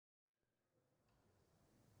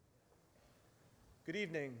Good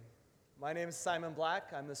evening. My name is Simon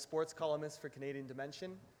Black. I'm the sports columnist for Canadian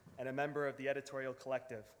Dimension and a member of the editorial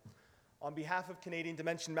collective. On behalf of Canadian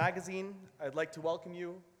Dimension magazine, I'd like to welcome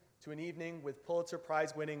you to an evening with Pulitzer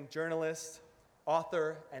Prize-winning journalist,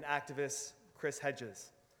 author, and activist Chris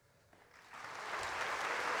Hedges.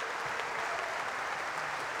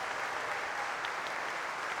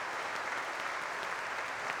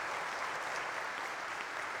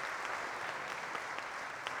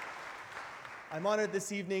 I'm honored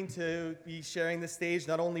this evening to be sharing the stage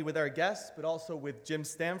not only with our guests, but also with Jim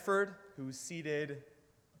Stanford, who's seated,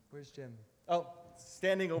 where's Jim? Oh,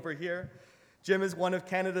 standing over here. Jim is one of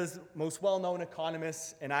Canada's most well-known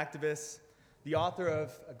economists and activists, the author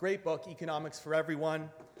of a great book, Economics for Everyone,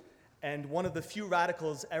 and one of the few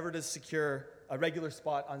radicals ever to secure a regular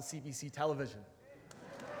spot on CBC television.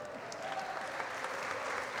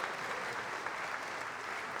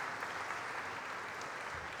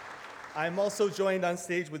 I'm also joined on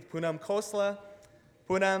stage with Poonam Khosla.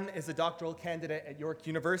 Poonam is a doctoral candidate at York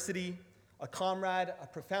University, a comrade, a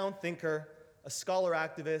profound thinker, a scholar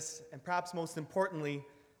activist, and perhaps most importantly,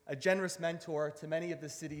 a generous mentor to many of the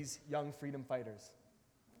city's young freedom fighters.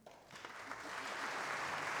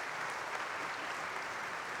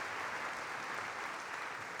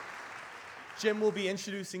 Jim will be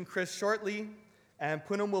introducing Chris shortly, and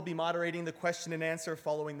Poonam will be moderating the question and answer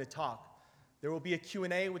following the talk. There will be a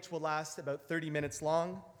Q&A which will last about 30 minutes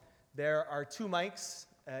long. There are 2 mics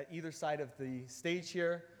either side of the stage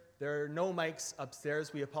here. There are no mics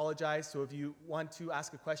upstairs. We apologize. So if you want to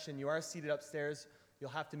ask a question, you are seated upstairs.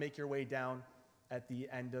 You'll have to make your way down at the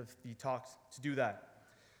end of the talk to do that.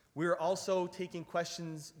 We're also taking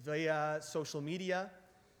questions via social media.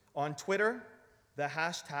 On Twitter, the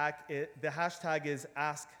hashtag is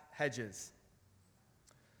 #AskHedges.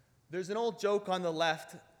 There's an old joke on the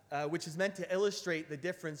left which is meant to illustrate the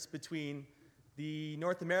difference between the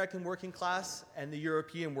North American working class and the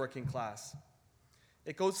European working class.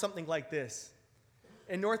 It goes something like this.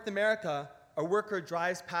 In North America, a worker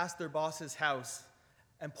drives past their boss's house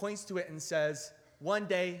and points to it and says, "One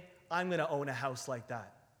day, I'm going to own a house like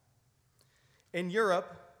that." In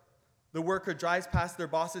Europe, the worker drives past their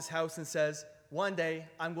boss's house and says, "One day,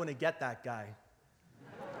 I'm going to get that guy."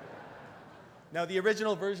 Now, the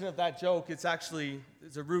original version of that joke, it's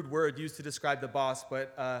a rude word used to describe the boss,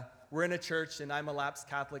 but we're in a church, and I'm a lapsed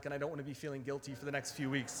Catholic, and I don't want to be feeling guilty for the next few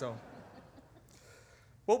weeks, so.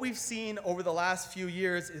 What we've seen over the last few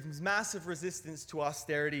years is massive resistance to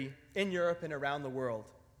austerity in Europe and around the world.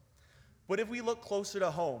 But if we look closer to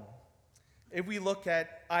home, if we look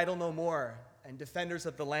at Idle No More and Defenders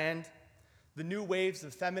of the Land, the new waves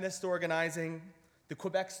of feminist organizing, the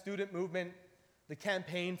Quebec student movement, the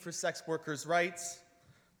campaign for sex workers' rights,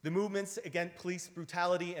 the movements against police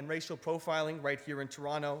brutality and racial profiling right here in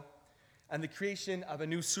Toronto, and the creation of a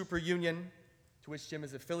new super union to which Jim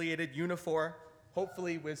is affiliated, Unifor,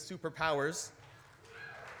 hopefully with superpowers.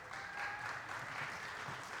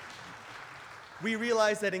 We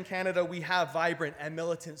realize that in Canada we have vibrant and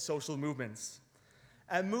militant social movements.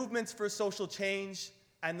 And movements for social change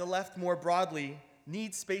and the left more broadly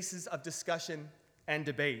need spaces of discussion and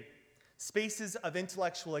debate. Spaces of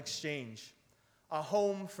intellectual exchange, a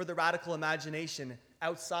home for the radical imagination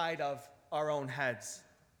outside of our own heads.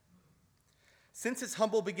 Since its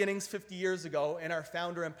humble beginnings 50 years ago in our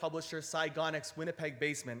founder and publisher Saigonic's Winnipeg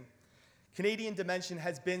basement, Canadian Dimension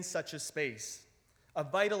has been such a space, a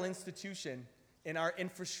vital institution in our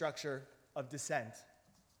infrastructure of dissent.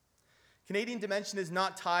 Canadian Dimension is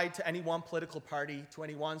not tied to any one political party, to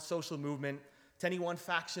any one social movement, to any one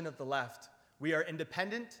faction of the left. We are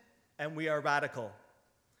independent, and we are radical.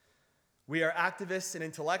 We are activists and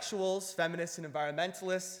intellectuals, feminists and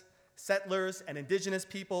environmentalists, settlers and indigenous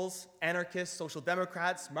peoples, anarchists, social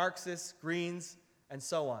democrats, Marxists, Greens, and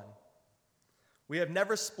so on. We have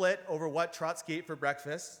never split over what Trotsky ate for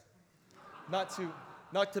breakfast. Not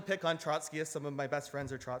to pick on Trotskyists, some of my best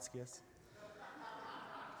friends are Trotskyists.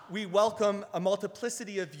 We welcome a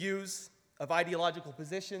multiplicity of views, of ideological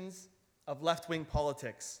positions, of left-wing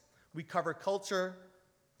politics. We cover culture,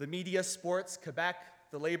 the media, sports, Quebec,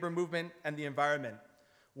 the labor movement, and the environment.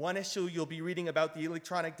 One issue you'll be reading about the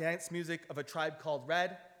electronic dance music of A Tribe Called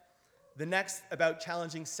Red. The next about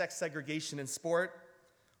challenging sex segregation in sport.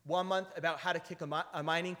 1 month about how to kick a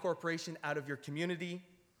mining corporation out of your community.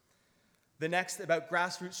 The next about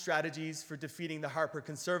grassroots strategies for defeating the Harper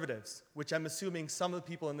Conservatives, which I'm assuming some of the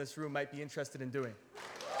people in this room might be interested in doing.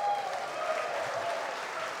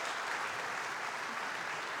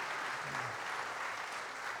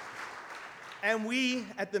 And we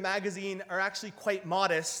at the magazine are actually quite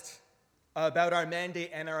modest about our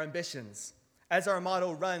mandate and our ambitions. As our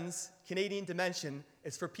motto runs, Canadian Dimension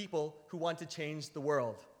is for people who want to change the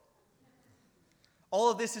world. All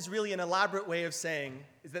of this is really an elaborate way of saying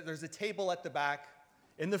is that there's a table at the back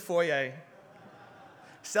in the foyer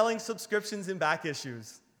selling subscriptions and back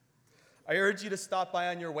issues. I urge you to stop by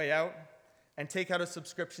on your way out and take out a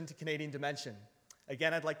subscription to Canadian Dimension.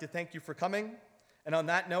 Again, I'd like to thank you for coming. And on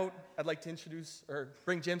that note, I'd like to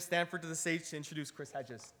bring Jim Stanford to the stage to introduce Chris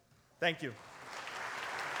Hedges. Thank you.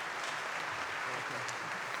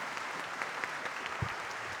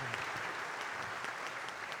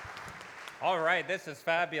 All right, this is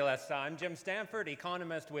fabulous. I'm Jim Stanford,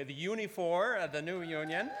 economist with Unifor, the new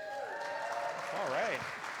union. All right.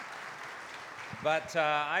 But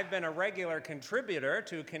I've been a regular contributor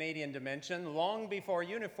to Canadian Dimension long before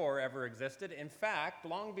Unifor ever existed. In fact,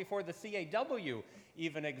 long before the CAW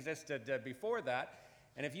even existed before that.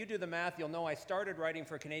 And if you do the math, you'll know I started writing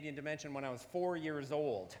for Canadian Dimension when I was 4 years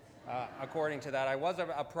old. According to that, I was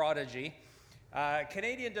a prodigy.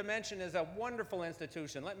 Canadian Dimension is a wonderful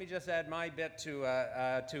institution. Let me just add my bit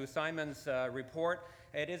to Simon's report.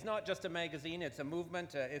 It is not just a magazine, it's a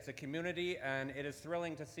movement, it's a community, and it is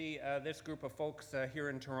thrilling to see this group of folks here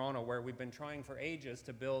in Toronto, where we've been trying for ages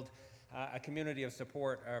to build a community of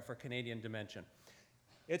support for Canadian Dimension.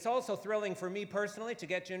 It's also thrilling for me personally to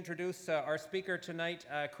get to introduce our speaker tonight,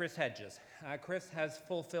 Chris Hedges. Chris has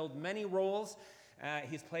fulfilled many roles.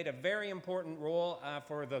 He's played a very important role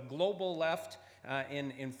for the global left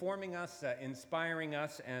in informing us, inspiring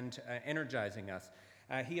us, and energizing us.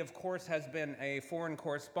 He, of course, has been a foreign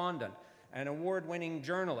correspondent, an award-winning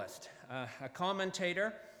journalist, a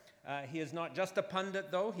commentator. He is not just a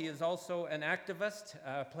pundit, though. He is also an activist,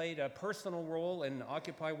 played a personal role in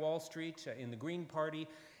Occupy Wall Street, in the Green Party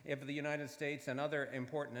of the United States, and other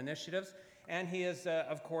important initiatives. And he is,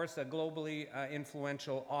 of course, a globally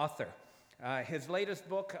influential author. His latest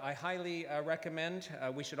book, I highly recommend.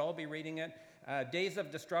 We should all be reading it. Days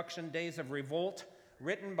of Destruction, Days of Revolt,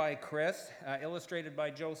 written by Chris, illustrated by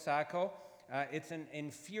Joe Sacco. It's an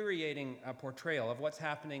infuriating portrayal of what's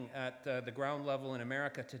happening at the ground level in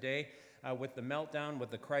America today, with the meltdown, with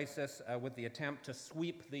the crisis, with the attempt to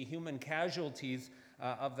sweep the human casualties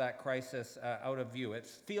of that crisis out of view. It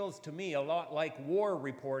feels to me a lot like war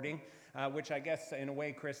reporting, which I guess in a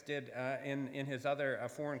way Chris did in his other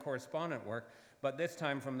foreign correspondent work, but this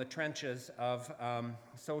time from the trenches of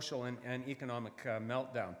social and economic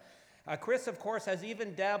meltdown. Chris, of course, has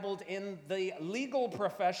even dabbled in the legal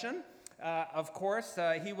profession. Of course,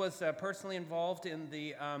 he was personally involved in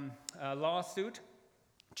the lawsuit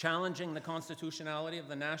challenging the constitutionality of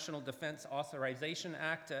the National Defense Authorization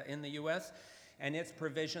Act in the U.S. and its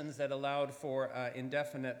provisions that allowed for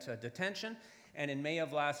indefinite detention. And in May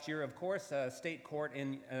of last year, of course, a state court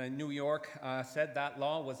in New York said that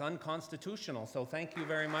law was unconstitutional. So thank you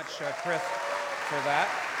very much, Chris, for that.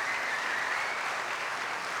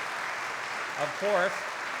 Of course,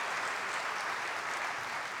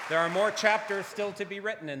 there are more chapters still to be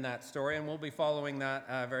written in that story, and we'll be following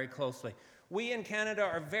that very closely. We in Canada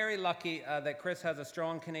are very lucky that Chris has a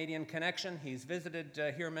strong Canadian connection. He's visited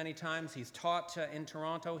here many times. He's taught in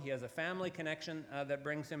Toronto. He has a family connection that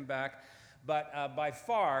brings him back. But by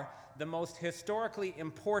far, the most historically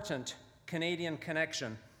important Canadian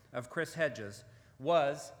connection of Chris Hedges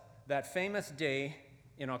was that famous day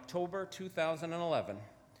in October 2011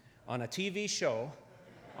 on a TV show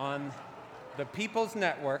on the People's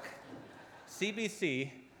Network,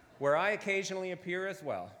 CBC, where I occasionally appear as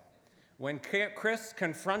well, when Chris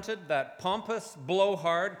confronted that pompous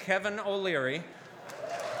blowhard, Kevin O'Leary,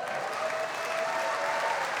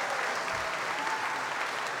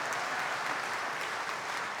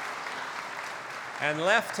 and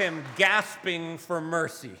left him gasping for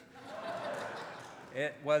mercy.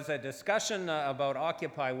 It was a discussion about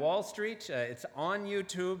Occupy Wall Street. It's on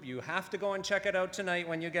YouTube. You have to go and check it out tonight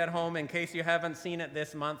when you get home. In case you haven't seen it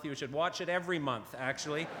this month, you should watch it every month,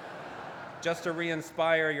 actually, just to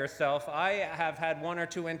re-inspire yourself. I have had one or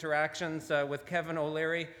two interactions with Kevin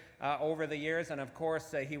O'Leary over the years, and of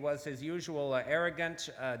course, he was his usual arrogant,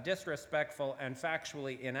 disrespectful, and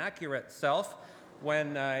factually inaccurate self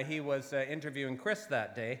when he was interviewing Chris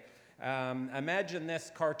that day. Imagine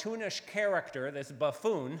this cartoonish character, this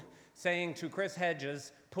buffoon, saying to Chris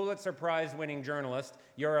Hedges, Pulitzer Prize-winning journalist,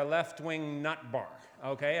 "You're a left-wing nutbar."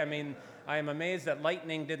 Okay, I mean, I am amazed that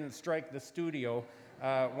lightning didn't strike the studio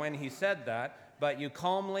when he said that, but you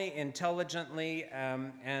calmly, intelligently,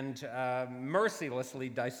 and mercilessly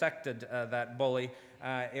dissected that bully.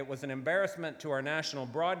 It was an embarrassment to our national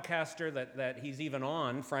broadcaster that he's even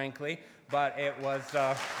on, frankly, but it was...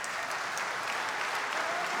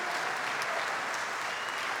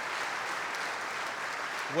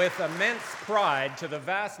 with immense pride to the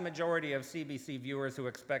vast majority of CBC viewers who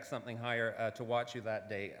expect something higher to watch you that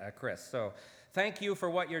day, Chris. So thank you for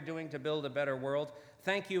what you're doing to build a better world.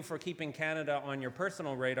 Thank you for keeping Canada on your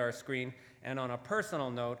personal radar screen. And on a personal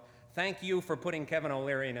note, thank you for putting Kevin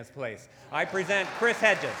O'Leary in his place. I present Chris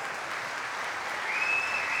Hedges.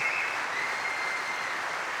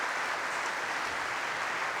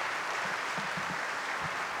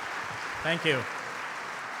 Thank you.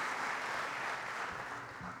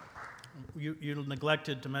 You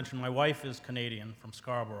neglected to mention my wife is Canadian from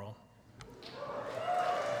Scarborough.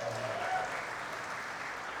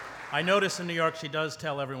 I notice in New York she does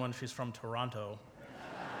tell everyone she's from Toronto.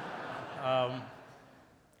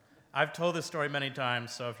 I've told this story many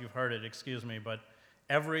times, so if you've heard it, excuse me, but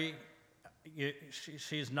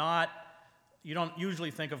she's not, you don't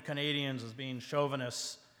usually think of Canadians as being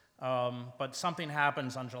chauvinists, but something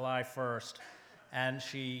happens on July 1st, and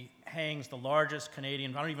she hangs the largest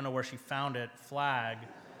Canadian, I don't even know where she found it, flag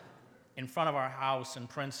in front of our house in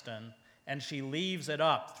Princeton, and she leaves it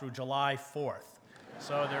up through July 4th.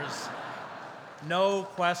 So there's no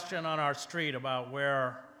question on our street about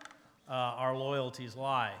where our loyalties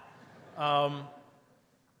lie.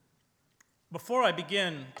 Before I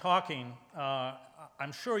begin talking,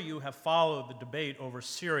 I'm sure you have followed the debate over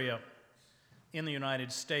Syria in the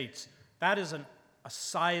United States. That is a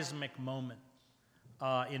seismic moment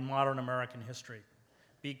in modern American history,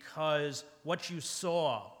 because what you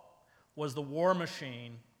saw was the war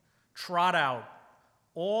machine trot out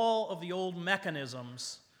all of the old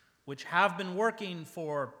mechanisms which have been working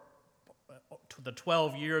for the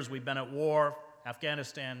 12 years we've been at war,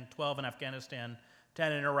 Afghanistan, 12 in Afghanistan,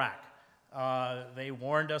 10 in Iraq. They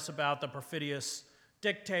warned us about the perfidious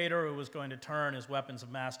dictator who was going to turn his weapons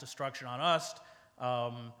of mass destruction on us.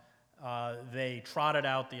 They trotted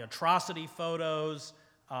out the atrocity photos.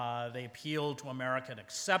 They appealed to American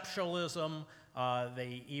exceptionalism.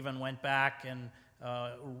 They even went back and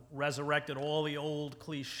resurrected all the old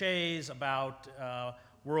cliches about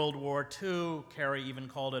World War II. Kerry even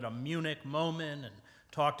called it a Munich moment and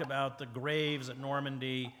talked about the graves at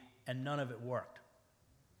Normandy, and none of it worked.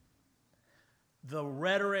 The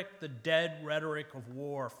rhetoric, the dead rhetoric of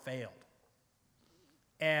war failed.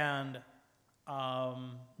 And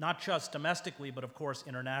not just domestically, but of course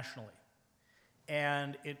internationally.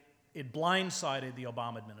 And it blindsided the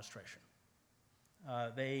Obama administration.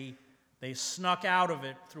 They snuck out of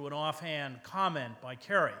it through an offhand comment by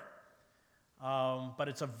Kerry. But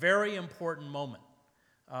it's a very important moment.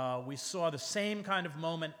 We saw the same kind of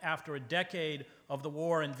moment after a decade of the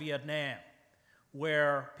war in Vietnam,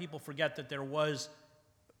 where people forget that there was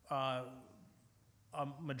a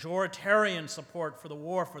majoritarian support for the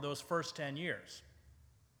war for those first 10 years.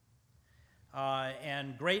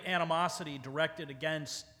 And great animosity directed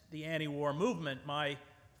against the anti-war movement. My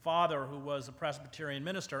father, who was a Presbyterian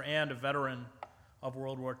minister and a veteran of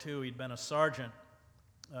World War II, he'd been a sergeant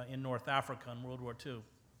in North Africa in World War II.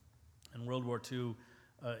 And World War II,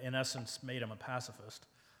 in essence, made him a pacifist.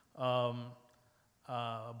 But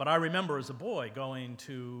I remember as a boy going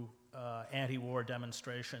to anti-war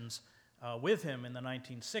demonstrations with him in the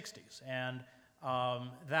 1960s. And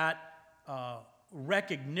that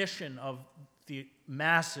recognition of the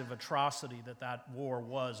massive atrocity that war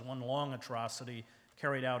was, one long atrocity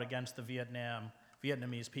carried out against the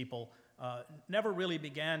Vietnamese people, never really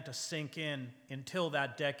began to sink in until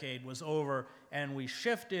that decade was over, and we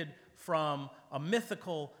shifted from a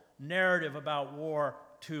mythical narrative about war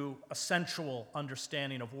to a sensual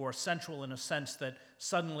understanding of war, sensual in a sense that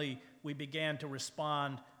suddenly we began to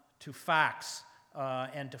respond to facts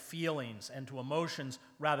and to feelings and to emotions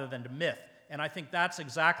rather than to myth. And I think that's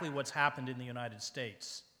exactly what's happened in the United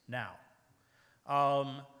States now.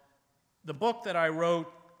 The book that I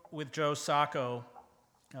wrote with Joe Sacco,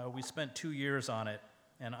 we spent 2 years on it,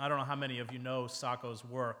 and I don't know how many of you know Sacco's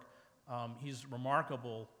work. He's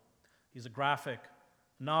remarkable. He's a graphic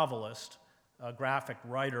novelist, a graphic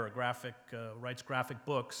writer, writes graphic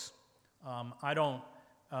books.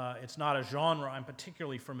 It's not a genre I'm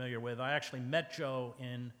particularly familiar with. I actually met Joe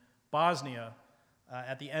in Bosnia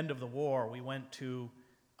at the end of the war. We went to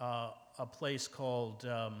a place called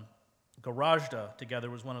Gorazda together.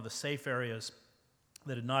 It was one of the safe areas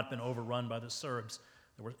that had not been overrun by the Serbs.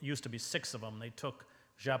 There used to be 6 of them. They took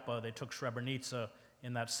Žepa, they took Srebrenica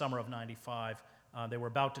in that summer of '95. They were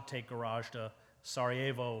about to take Gorazda.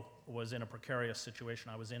 Sarajevo was in a precarious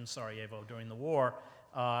situation. I was in Sarajevo during the war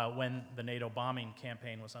when the NATO bombing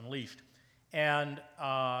campaign was unleashed. And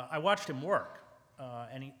I watched him work,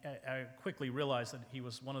 and I quickly realized that he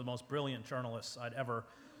was one of the most brilliant journalists I'd ever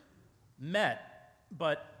met,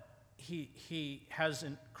 but he has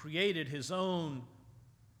created his own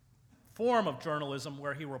form of journalism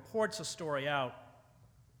where he reports a story out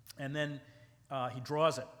and then he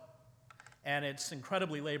draws it. And it's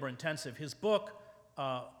incredibly labor intensive. His book,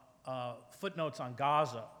 Footnotes on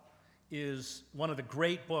Gaza, is one of the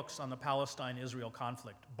great books on the Palestine-Israel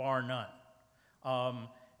conflict, bar none.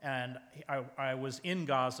 And I was in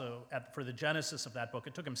Gaza for the genesis of that book.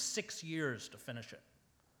 It took him 6 years to finish it.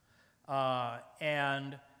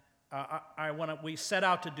 When we set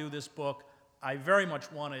out to do this book, I very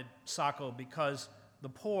much wanted Sacco because the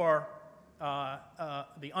poor,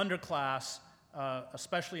 the underclass,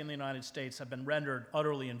 especially in the United States, have been rendered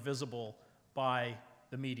utterly invisible by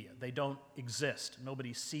the media. They don't exist.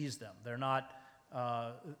 Nobody sees them. They're not.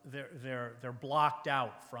 They're blocked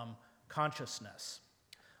out from consciousness.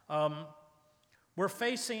 We're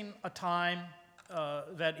facing a time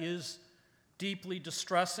that is deeply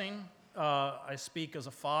distressing. I speak as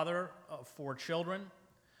a father of 4 children.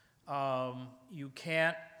 You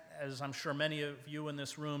can't, as I'm sure many of you in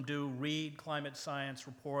this room do, read climate science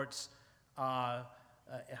reports,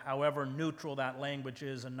 however neutral that language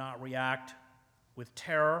is, and not react with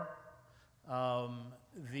terror. One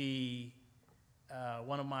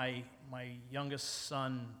of my youngest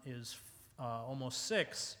son is almost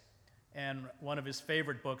 6, and one of his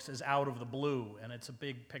favorite books is Out of the Blue, and it's a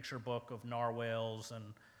big picture book of narwhals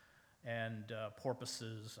and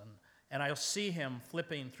porpoises, and I'll see him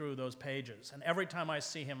flipping through those pages. And every time I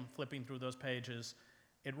see him flipping through those pages,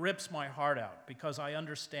 it rips my heart out, because I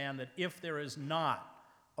understand that if there is not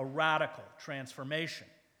a radical transformation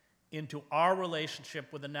into our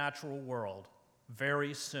relationship with the natural world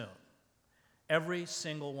very soon, every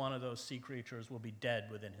single one of those sea creatures will be dead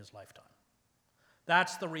within his lifetime.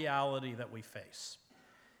 That's the reality that we face.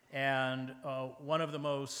 And one of the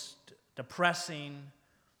most depressing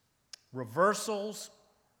reversals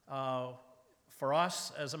for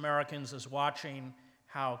us as Americans is watching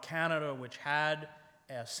how Canada, which had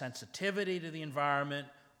a sensitivity to the environment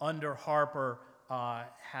under Harper,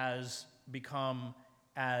 has become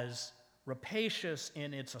as rapacious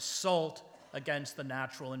in its assault against the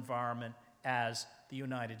natural environment as the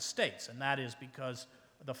United States. And that is because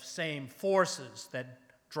the same forces that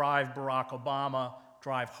drive Barack Obama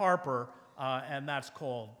drive Harper, and that's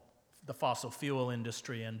called the fossil fuel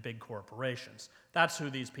industry and big corporations. That's who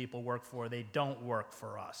these people work for. They don't work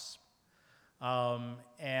for us. As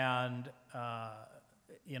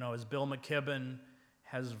Bill McKibben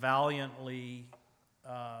has valiantly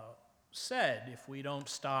said, if we don't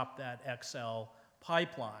stop that XL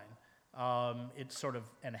pipeline, it's sort of,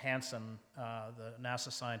 and Hansen, the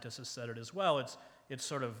NASA scientist, has said it as well, it's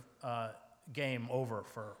sort of game over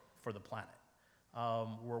for the planet.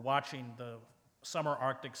 We're watching the summer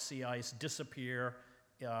Arctic sea ice disappear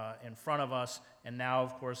in front of us, and now,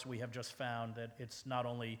 of course, we have just found that it's not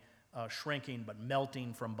only shrinking but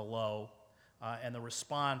melting from below, and the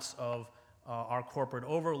response of our corporate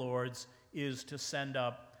overlords is to send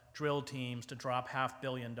up drill teams to drop $500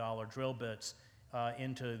 million drill bits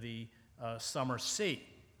into the summer sea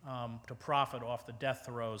to profit off the death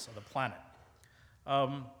throes of the planet.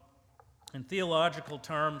 In theological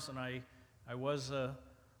terms, and I was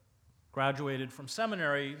graduated from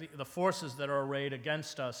seminary, the forces that are arrayed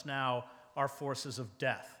against us now are forces of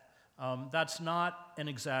death. That's not an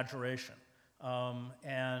exaggeration.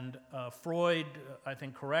 Freud, I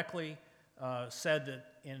think correctly, said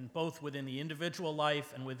that both within the individual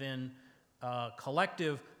life and within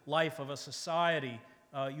collective life of a society,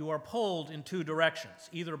 you are pulled in 2 directions,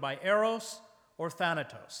 either by eros or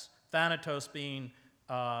thanatos. Thanatos being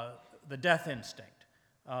the death instinct,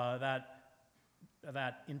 that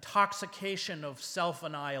intoxication of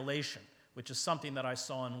self-annihilation, which is something that I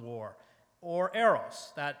saw in war, or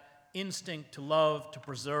eros, that instinct to love, to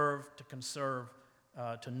preserve, to conserve,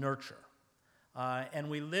 to nurture. And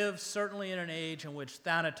we live certainly in an age in which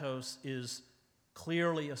thanatos is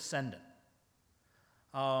clearly ascendant.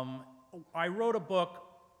 I wrote a book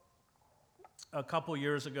a few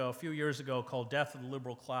years ago, called Death of the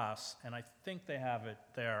Liberal Class, and I think they have it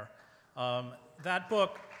there. That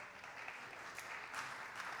book,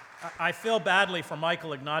 I feel badly for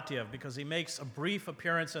Michael Ignatieff because he makes a brief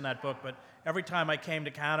appearance in that book, but every time I came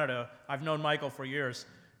to Canada, I've known Michael for years,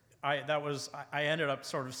 I ended up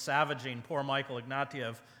sort of savaging poor Michael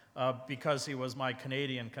Ignatieff because he was my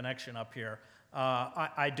Canadian connection up here.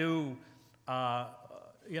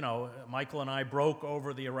 Michael and I broke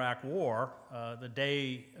over the Iraq War the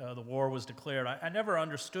day the war was declared. I never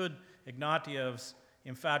understood Ignatieff's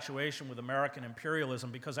infatuation with American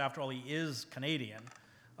imperialism because, after all, he is Canadian.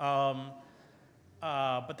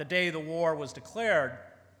 But the day the war was declared,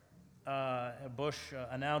 Bush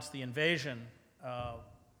announced the invasion,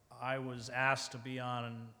 I was asked to be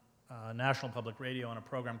on National Public Radio on a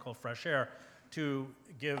program called Fresh Air to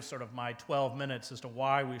give sort of my 12 minutes as to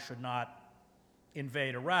why we should not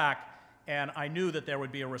invade Iraq. And I knew that there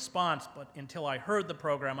would be a response, but until I heard the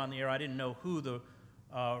program on the air, I didn't know who the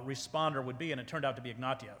responder would be, and it turned out to be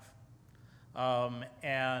Ignatieff.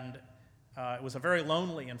 It was a very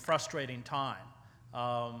lonely and frustrating time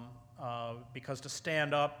because to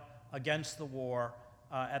stand up against the war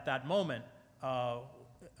at that moment,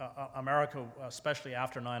 America, especially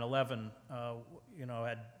after 9/11,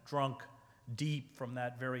 had drunk deep from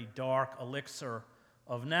that very dark elixir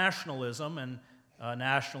of nationalism, and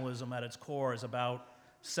nationalism at its core is about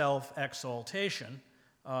self-exaltation.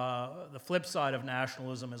 The flip side of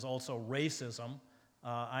nationalism is also racism.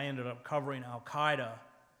 I ended up covering Al-Qaeda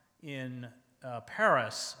in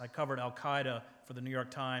Paris. I covered Al-Qaeda for the New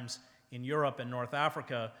York Times in Europe and North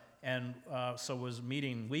Africa, and so was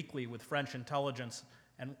meeting weekly with French intelligence,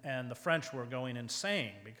 and the French were going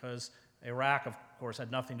insane because Iraq, of course,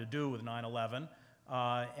 had nothing to do with 9/11.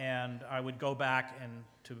 And I would go back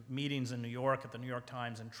to meetings in New York at the New York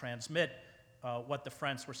Times and transmit what the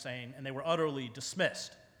French were saying, and they were utterly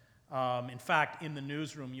dismissed. In fact, in the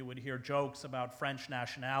newsroom, you would hear jokes about French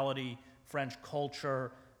nationality, French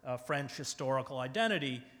culture, French historical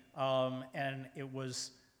identity, and it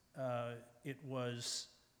was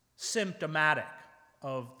symptomatic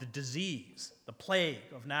of the disease, the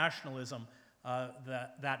plague of nationalism,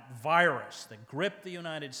 that virus that gripped the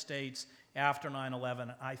United States after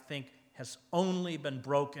 9/11, I think has only been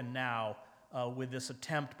broken now with this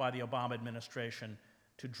attempt by the Obama administration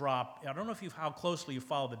to drop, I don't know how closely you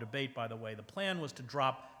follow the debate, by the way. The plan was to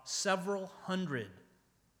drop several hundred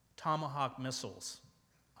Tomahawk missiles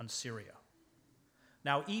on Syria.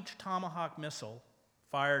 Now, each Tomahawk missile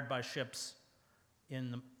fired by ships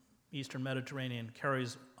in the Eastern Mediterranean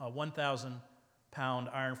carries a 1,000-pound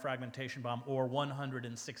iron fragmentation bomb or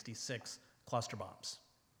 166 cluster bombs.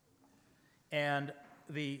 And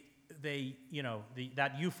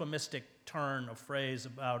that euphemistic turn of phrase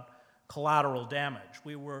about collateral damage,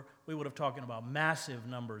 we would have talking about massive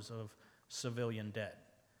numbers of civilian dead.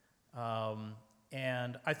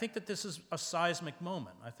 And I think that this is a seismic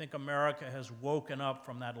moment. I think America has woken up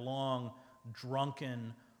from that long,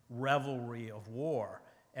 drunken revelry of war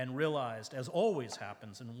and realized, as always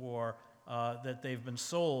happens in war, that they've been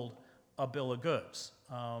sold a bill of goods.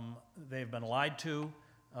 They've been lied to.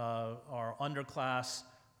 Our underclass,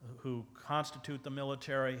 who constitute the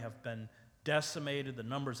military, have been decimated. The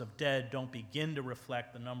numbers of dead don't begin to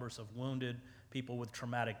reflect the numbers of wounded, people with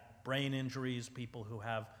traumatic brain injuries, people who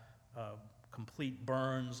have complete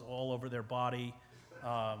burns all over their body.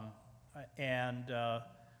 And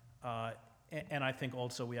I think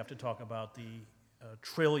also we have to talk about the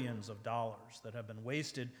trillions of dollars that have been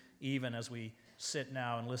wasted, even as we sit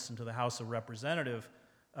now and listen to the House of Representatives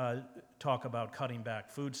talk about cutting back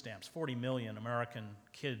food stamps. 40 million American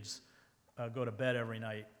kids go to bed every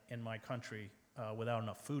night in my country without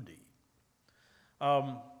enough food to eat.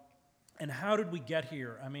 And how did we get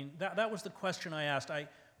here? I mean, that was the question I asked.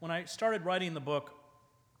 When I started writing the book,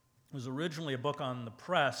 it was originally a book on the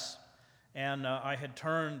press, and I had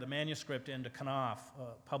turned the manuscript into Knopf,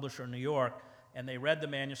 a publisher in New York, and they read the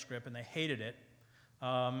manuscript and they hated it,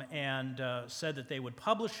 and said that they would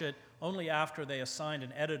publish it only after they assigned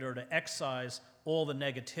an editor to excise all the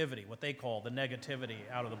negativity, what they call the negativity,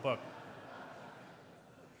 out of the book.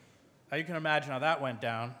 Now, you can imagine how that went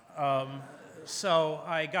down. So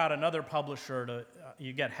I got another publisher to,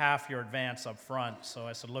 you get half your advance up front. So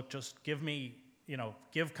I said, look, just give me,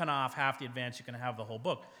 give Knopf half the advance, you can have the whole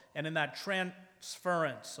book. And in that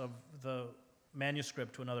transference of the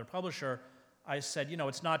manuscript to another publisher, I said,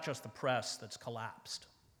 it's not just the press that's collapsed.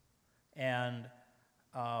 And,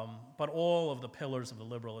 but all of the pillars of the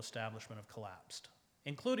liberal establishment have collapsed,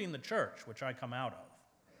 including the church, which I come out of.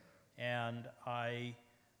 And I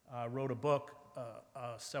wrote a book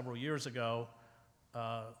several years ago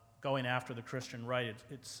going after the Christian right.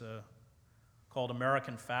 It's called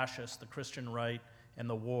American Fascists, the Christian Right, and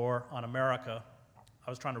the War on America. I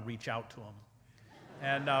was trying to reach out to them.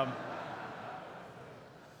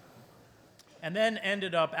 And then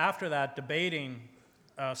ended up, after that, debating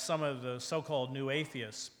some of the so-called new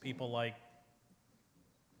atheists, people like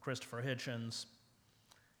Christopher Hitchens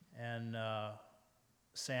and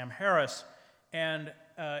Sam Harris. And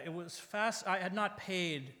it was fast. I had not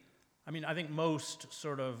paid, I think most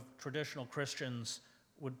sort of traditional Christians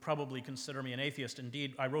would probably consider me an atheist.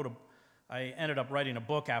 Indeed, I ended up writing a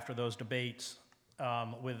book after those debates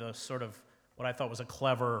with a sort of what I thought was a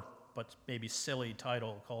clever but maybe silly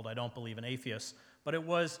title called "I Don't Believe in Atheists." But it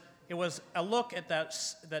was a look at that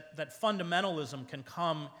fundamentalism can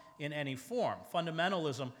come in any form.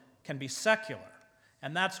 Fundamentalism can be secular.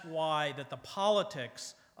 And that's why that the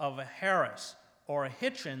politics of a Harris or a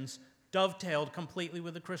Hitchens dovetailed completely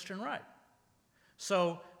with the Christian right.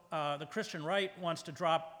 So the Christian right wants to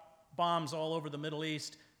drop bombs all over the Middle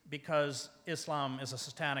East because Islam is a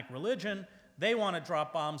satanic religion. They want to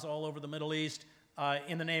drop bombs all over the Middle East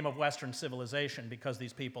in the name of Western civilization because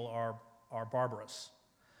these people are barbarous.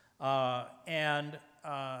 And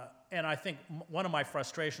I think one of my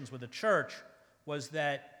frustrations with the church was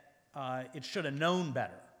that it should have known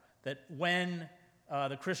better, that when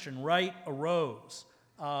the Christian right arose,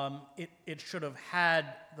 it should have had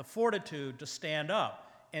the fortitude to stand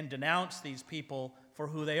up and denounce these people for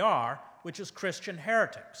who they are, which is Christian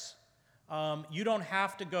heretics. You don't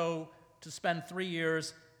have to go to spend 3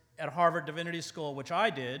 years at Harvard Divinity School, which I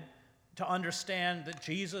did, to understand that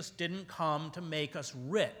Jesus didn't come to make us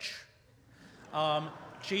rich.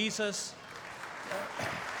 Jesus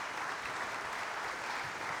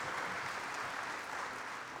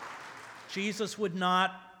would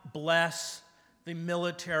not bless the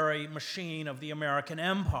military machine of the American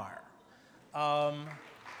empire.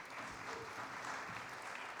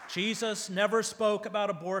 Jesus never spoke about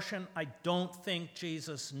abortion. I don't think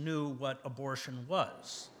Jesus knew what abortion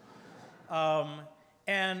was.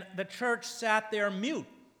 And the church sat there mute.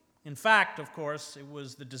 In fact, of course, it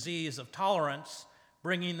was the disease of tolerance,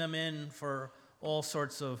 bringing them in for all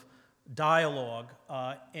sorts of dialogue.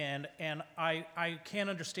 And I can't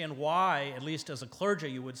understand why, at least as a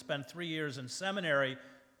clergy, you would spend 3 years in seminary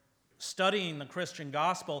studying the Christian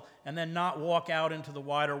gospel and then not walk out into the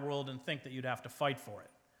wider world and think that you'd have to fight for it.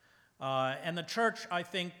 And the church, I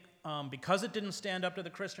think, because it didn't stand up to the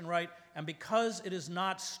Christian right and because it has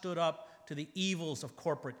not stood up to the evils of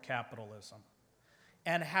corporate capitalism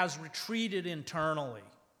and has retreated internally,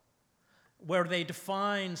 where they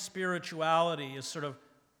define spirituality as sort of,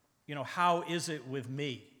 how is it with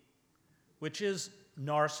me, which is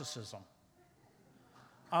narcissism.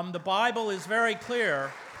 The Bible is very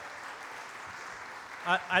clear.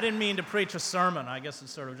 I didn't mean to preach a sermon. I guess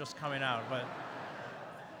it's sort of just coming out, but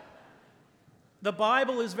the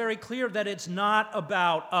Bible is very clear that it's not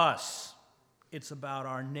about us. It's about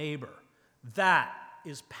our neighbor. That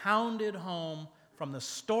is pounded home from the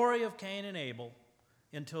story of Cain and Abel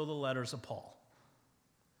until the letters of Paul,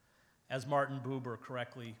 as Martin Buber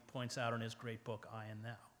correctly points out in his great book, I Am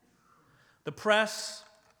Thou. The press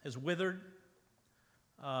has withered.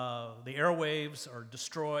 The airwaves are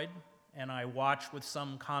destroyed, and I watch with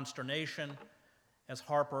some consternation as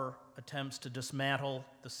Harper attempts to dismantle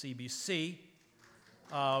the CBC.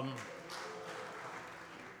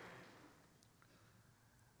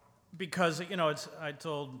 Because, I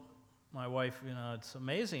told my wife, it's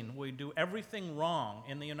amazing. We do everything wrong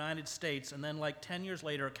in the United States, and then 10 years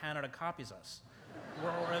later, Canada copies us.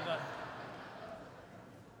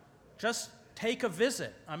 Just take a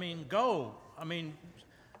visit. Go.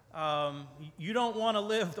 You don't want to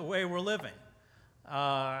live the way we're living.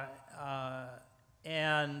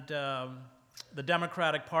 And the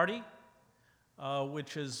Democratic Party,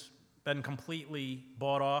 which has been completely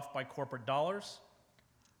bought off by corporate dollars.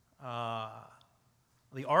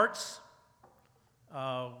 The arts,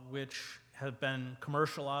 which have been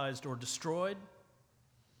commercialized or destroyed,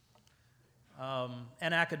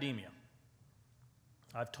 and academia.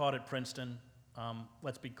 I've taught at Princeton.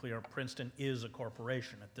 Let's be clear, Princeton is a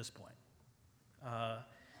corporation at this point.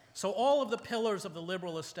 So all of the pillars of the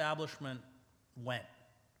liberal establishment went.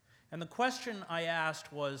 And the question I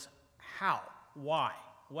asked was, how? Why?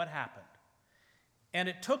 What happened? And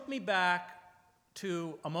it took me back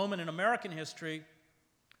to a moment in American history,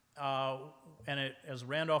 as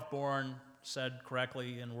Randolph Bourne said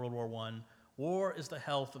correctly in World War I, war is the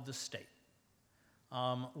health of the state,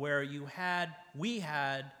 where we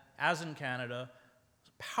had, as in Canada,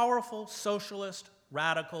 powerful socialist,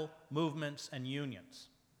 radical movements and unions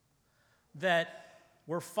that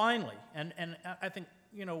were finally, and I think,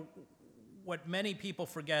 what many people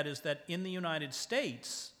forget is that in the United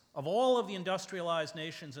States, of all of the industrialized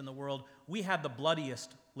nations in the world, we had the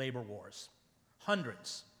bloodiest labor wars.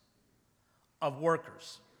 Hundreds of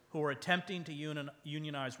workers who were attempting to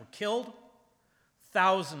unionize were killed.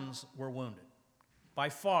 Thousands were wounded, by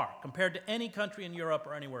far, compared to any country in Europe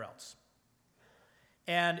or anywhere else.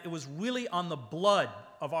 And it was really on the blood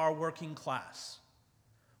of our working class,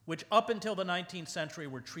 which up until the 19th century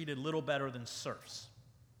were treated little better than serfs,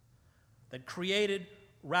 that created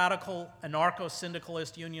radical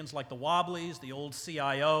anarcho-syndicalist unions like the Wobblies, the old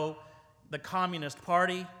CIO, the Communist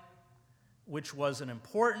Party, which was an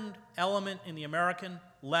important element in the American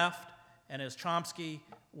left, and as Chomsky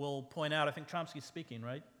will point out, I think Chomsky's speaking,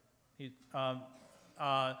 right?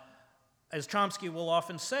 as Chomsky will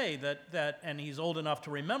often say, and he's old enough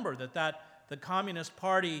to remember, that the Communist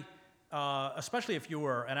Party, especially if you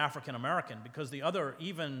were an African American, because the other,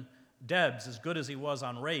 even Debs, as good as he was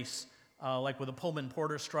on race, like with the Pullman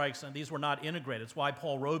Porter strikes, and these were not integrated. It's why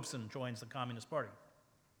Paul Robeson joins the Communist Party.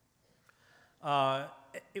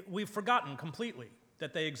 We've forgotten completely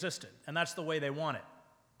that they existed, and that's the way they want it.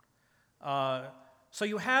 So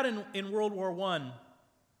you had in World War I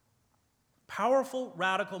powerful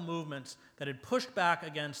radical movements that had pushed back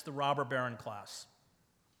against the robber baron class,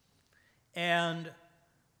 and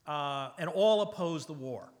all opposed the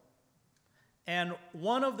war. And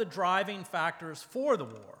one of the driving factors for the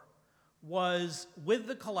war was, with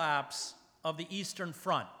the collapse of the Eastern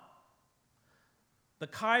Front, the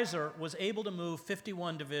Kaiser was able to move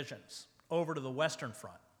 51 divisions over to the Western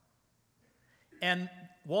Front. And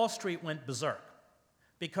Wall Street went berserk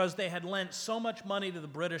because they had lent so much money to the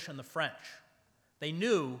British and the French. They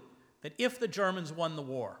knew that if the Germans won the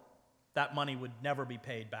war, that money would never be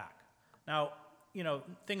paid back. Now,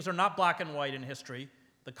 things are not black and white in history.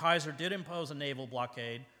 The Kaiser did impose a naval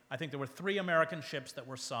blockade. I think there were 3 American ships that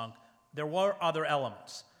were sunk. There were other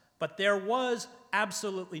elements. But there was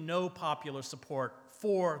absolutely no popular support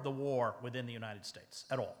for the war within the United States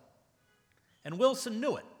at all. And Wilson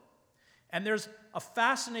knew it. And there's a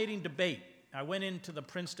fascinating debate. I went into the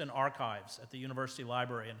Princeton archives at the University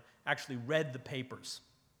Library and actually read the papers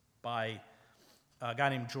by a guy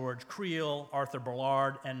named George Creel, Arthur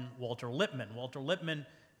Ballard, and Walter Lippmann. Walter Lippmann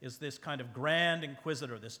is this kind of grand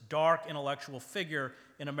inquisitor, this dark intellectual figure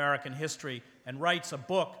in American history, and writes a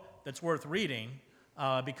book that's worth reading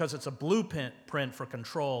because it's a blueprint for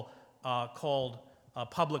control called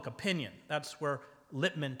Public Opinion. That's where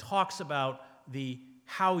Lippmann talks about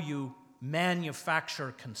how you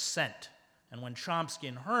manufacture consent. And when Chomsky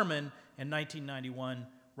and Herman in 1991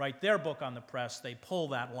 write their book on the press, they pull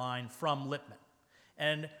that line from Lippmann.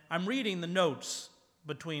 And I'm reading the notes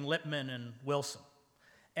between Lippmann and Wilson.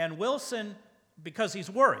 And Wilson, because he's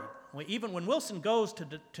worried, even when Wilson goes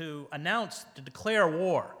to declare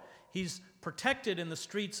war, he's protected in the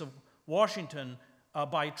streets of Washington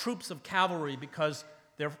by troops of cavalry because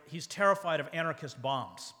he's terrified of anarchist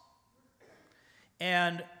bombs.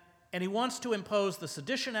 And he wants to impose the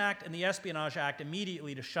Sedition Act and the Espionage Act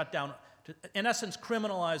immediately to shut down, to, in essence,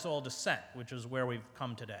 criminalize all dissent, which is where we've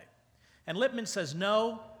come today. And Lippmann says,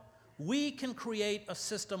 no, we can create a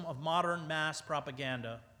system of modern mass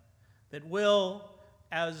propaganda that will,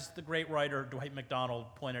 as the great writer Dwight MacDonald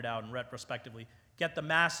pointed out and retrospectively, get the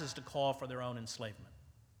masses to call for their own enslavement.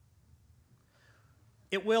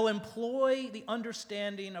 It will employ the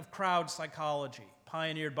understanding of crowd psychology,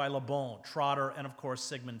 pioneered by Le Bon, Trotter, and of course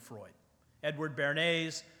Sigmund Freud. Edward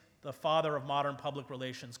Bernays, the father of modern public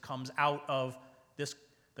relations, comes out of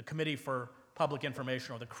the Committee for Public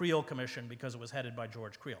Information, or the Creel Commission, because it was headed by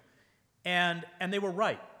George Creel. And they were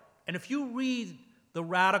right. And if you read the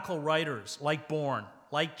radical writers like Bourne,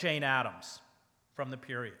 like Jane Addams from the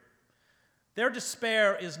period, their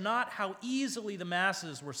despair is not how easily the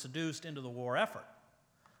masses were seduced into the war effort,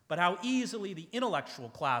 but how easily the intellectual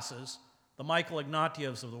classes, the Michael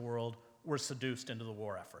Ignatievs of the world, were seduced into the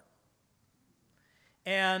war effort.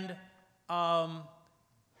 And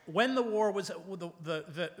when the war was,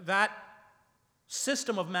 that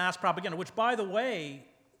system of mass propaganda, which, by the way,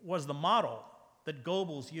 was the model that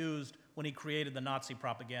Goebbels used when he created the Nazi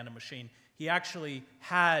propaganda machine. He actually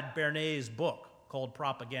had Bernays' book called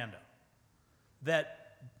Propaganda,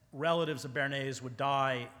 that relatives of Bernays would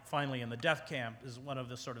die finally in the death camp, is one of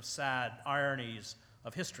the sort of sad ironies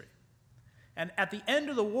of history. And at the end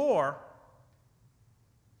of the war,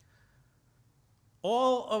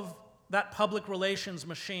 all of that public relations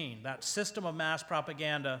machine, that system of mass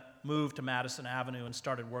propaganda, moved to Madison Avenue and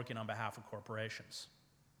started working on behalf of corporations.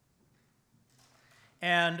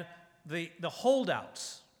 And the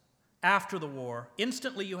holdouts after the war,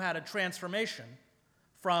 instantly you had a transformation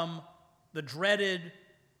from the dreaded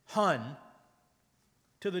Hun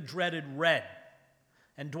to the dreaded Red.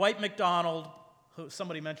 And Dwight MacDonald, who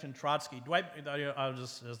somebody mentioned Trotsky, I'll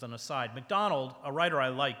just as an aside, MacDonald, a writer I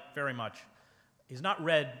like very much, he's not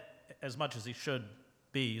read as much as he should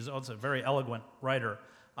be. He's also a very eloquent writer.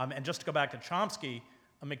 And just to go back to Chomsky,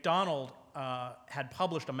 MacDonald had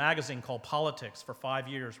published a magazine called Politics for 5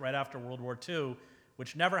 years, right after World War II,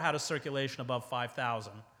 which never had a circulation above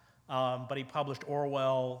 5,000. But he published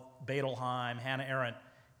Orwell, Bedelheim, Hannah Arendt.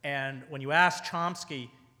 And when you ask Chomsky,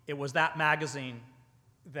 it was that magazine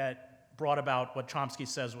that brought about what Chomsky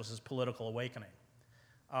says was his political awakening.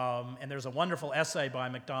 And there's a wonderful essay by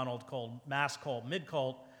MacDonald called Mass Cult,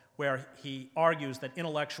 Mid-Cult, where he argues that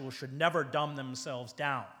intellectuals should never dumb themselves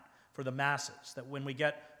down, for the masses, that when we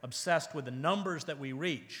get obsessed with the numbers that we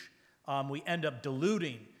reach, we end up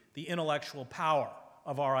diluting the intellectual power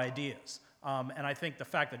of our ideas. And I think the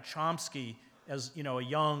fact that Chomsky, as a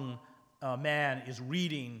young man, is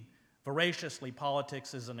reading voraciously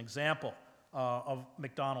politics is an example of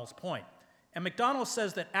McDonald's point. And McDonald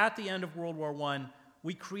says that at the end of World War I,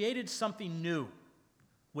 we created something new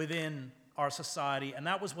within our society, and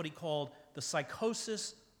that was what he called the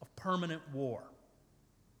psychosis of permanent war.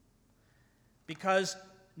 Because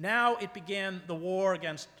now it began the war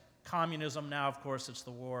against communism. Now, of course, it's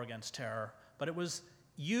the war against terror. But it was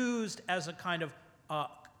used as a kind of,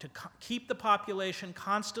 to keep the population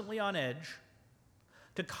constantly on edge,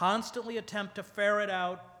 to constantly attempt to ferret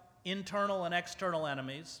out internal and external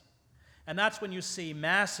enemies. And that's when you see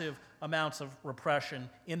massive amounts of repression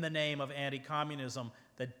in the name of anti-communism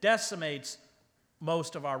that decimates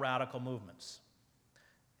most of our radical movements.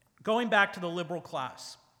 Going back to the liberal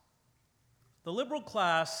class. The liberal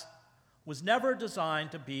class was never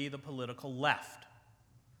designed to be the political left.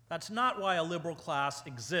 That's not why a liberal class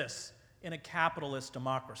exists in a capitalist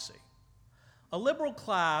democracy. A liberal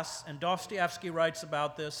class, and Dostoevsky writes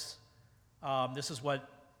about this, this is what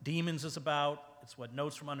Demons is about, it's what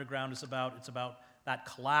Notes from Underground is about, it's about that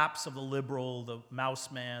collapse of the liberal, the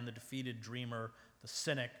mouse man, the defeated dreamer, the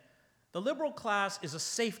cynic. The liberal class is a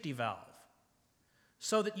safety valve,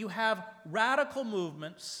 so that you have radical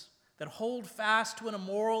movements that hold fast to an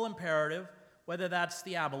immoral imperative, whether that's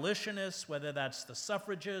the abolitionists, whether that's the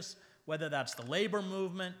suffragists, whether that's the labor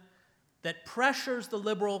movement, that pressures the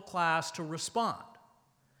liberal class to respond.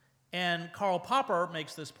 And Karl Popper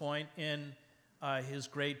makes this point in his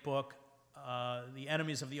great book, The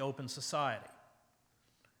Enemies of the Open Society,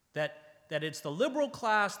 that it's the liberal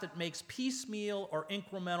class that makes piecemeal or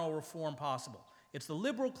incremental reform possible. It's the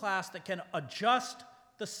liberal class that can adjust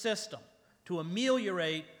the system to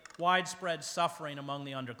ameliorate widespread suffering among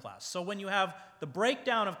the underclass. So when you have the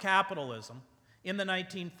breakdown of capitalism in the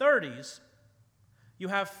 1930s, you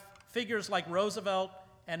have figures like Roosevelt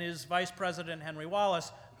and his vice president Henry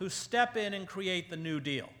Wallace who step in and create the New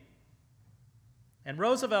Deal. And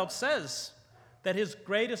Roosevelt says that his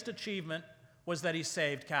greatest achievement was that he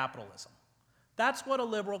saved capitalism. That's what a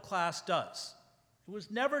liberal class does. It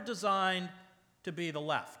was never designed to be the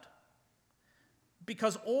left.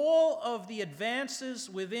 Because all of the advances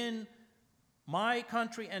within my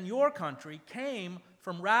country and your country came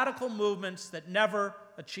from radical movements that never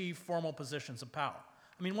achieved formal positions of power.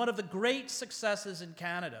 I mean, one of the great successes in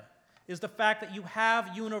Canada is the fact that you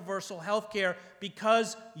have universal health care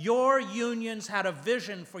because your unions had a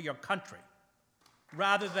vision for your country,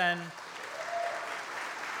 rather than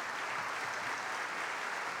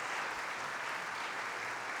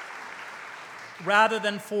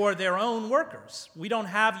for their own workers. We don't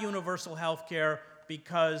have universal health care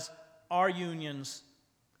because our unions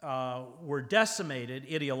were decimated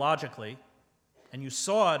ideologically, and you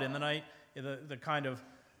saw it in the kind of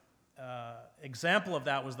example of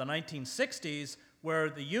that was the 1960s, where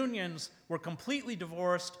the unions were completely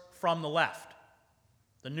divorced from the left,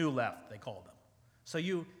 the new left, they called them. So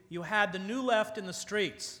you had the new left in the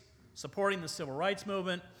streets, supporting the civil rights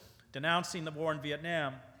movement, denouncing the war in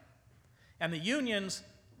Vietnam, and the unions,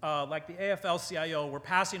 like the AFL-CIO, were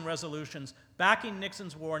passing resolutions backing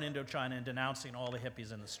Nixon's war in Indochina and denouncing all the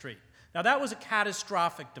hippies in the street. Now, that was a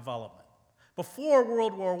catastrophic development. Before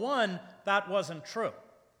World War I, that wasn't true.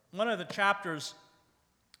 One of the chapters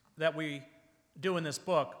that we do in this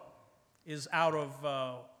book is out of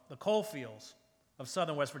the coal fields of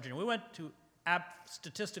southern West Virginia. We went to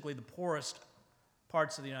statistically the poorest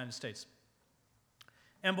parts of the United States.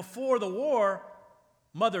 And before the war,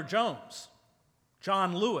 Mother Jones,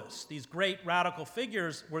 John Lewis, these great radical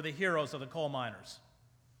figures were the heroes of the coal miners.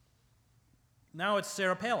 Now it's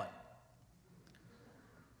Sarah Palin.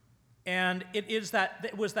 And it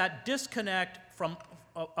was that disconnect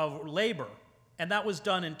of labor, and that was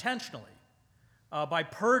done intentionally by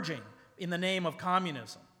purging in the name of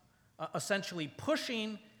communism, essentially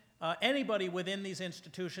pushing anybody within these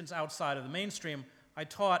institutions outside of the mainstream. I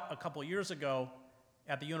taught a couple years ago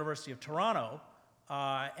at the University of Toronto,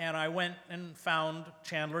 and I went and found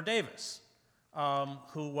Chandler Davis,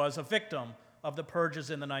 who was a victim of the purges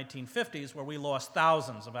in the 1950s, where we lost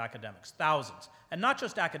thousands of academics, thousands. And not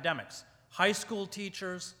just academics, high school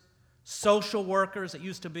teachers, social workers. It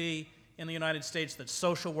used to be in the United States that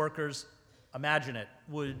social workers, imagine it,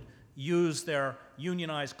 would use their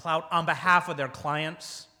unionized clout on behalf of their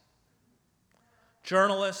clients.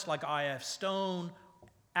 Journalists like I.F. Stone,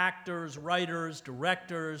 actors, writers,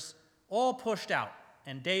 directors, all pushed out.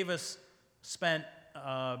 And Davis spent,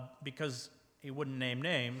 because he wouldn't name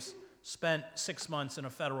names, spent 6 months in a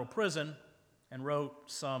federal prison and wrote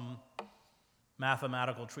some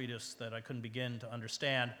mathematical treatise that I couldn't begin to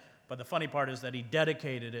understand. But the funny part is that he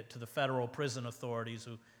dedicated it to the federal prison authorities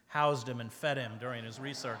who housed him and fed him during his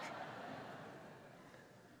research.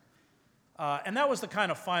 And that was the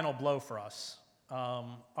kind of final blow for us.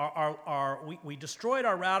 We destroyed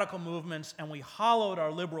our radical movements and we hollowed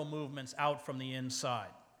our liberal movements out from the inside.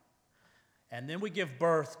 And then we give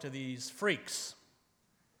birth to these freaks,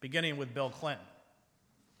 beginning with Bill Clinton.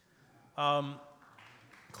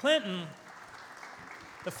 Clinton,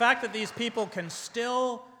 the fact that these people can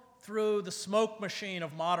still, through the smoke machine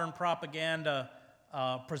of modern propaganda,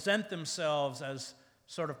 present themselves as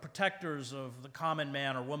sort of protectors of the common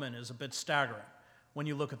man or woman is a bit staggering when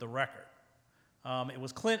you look at the record. It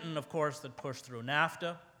was Clinton, of course, that pushed through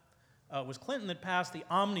NAFTA. It was Clinton that passed the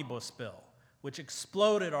Omnibus Bill, which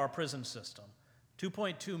exploded our prison system.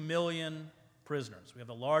 2.2 million prisoners. We have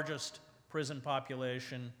the largest prison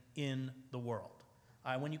population in the world.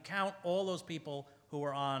 When you count all those people who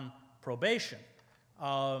are on probation,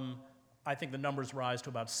 I think the numbers rise to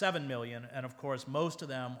about 7 million, and of course, most of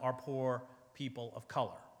them are poor people of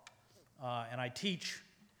color. And I teach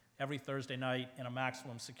every Thursday night in a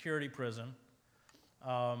maximum security prison.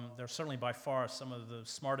 They're certainly by far some of the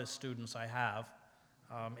smartest students I have.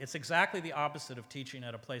 It's exactly the opposite of teaching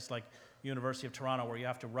at a place like University of Toronto, where you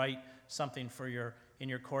have to write something in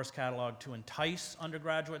your course catalog to entice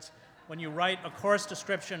undergraduates. When you write a course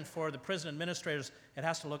description for the prison administrators, it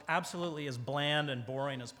has to look absolutely as bland and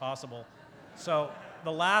boring as possible. So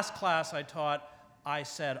the last class I taught, I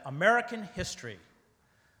said, American history,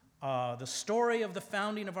 the story of the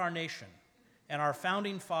founding of our nation, and our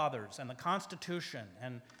founding fathers, and the Constitution,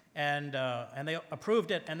 and they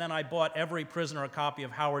approved it, and then I bought every prisoner a copy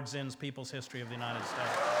of Howard Zinn's People's History of the United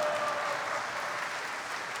States.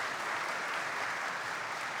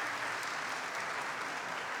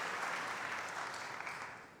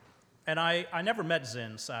 And I never met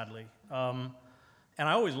Zinn, sadly, and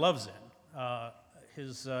I always loved Zinn.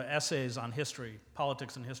 His essays on history,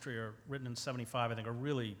 politics and history, are written in '75, I think, are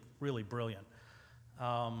really, really brilliant.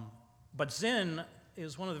 But Zinn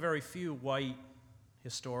is one of the very few white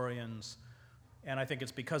historians, and I think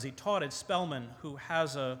it's because he taught at Spelman, who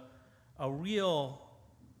has a real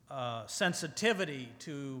sensitivity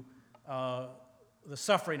to the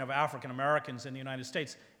suffering of African Americans in the United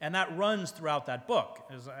States, and that runs throughout that book,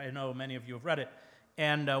 as I know many of you have read it.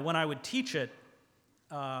 And when I would teach it,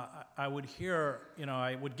 I would hear,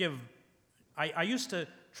 I used to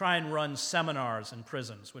try and run seminars in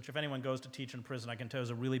prisons, which if anyone goes to teach in prison, I can tell you is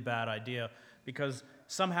a really bad idea, because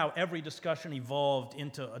somehow every discussion evolved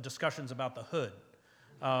into discussions about the hood.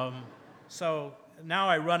 So now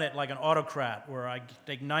I run it like an autocrat, where I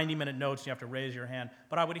take 90-minute notes and you have to raise your hand.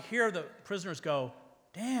 But I would hear the prisoners go,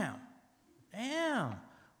 damn,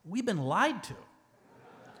 we've been lied to.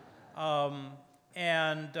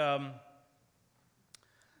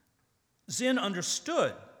 Zinn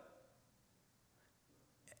understood,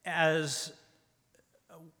 as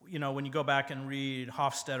when you go back and read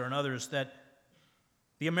Hofstadter and others, that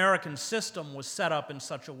the American system was set up in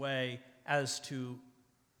such a way as to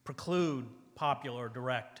preclude popular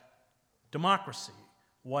direct democracy.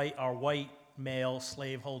 Our white male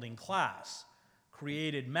slave-holding class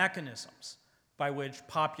created mechanisms by which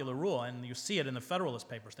popular rule, and you see it in the Federalist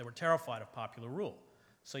Papers, they were terrified of popular rule.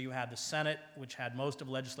 So you had the Senate, which had most of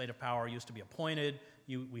legislative power, used to be appointed.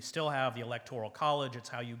 We still have the Electoral College. It's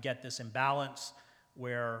how you get this imbalance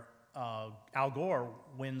where Al Gore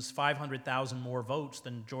wins 500,000 more votes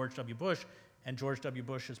than George W. Bush, and George W.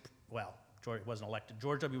 Bush George wasn't elected.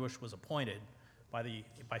 George W. Bush was appointed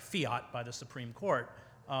by fiat, by the Supreme Court,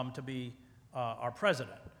 to be our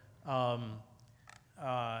president.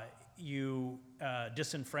 You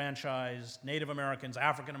disenfranchised Native Americans,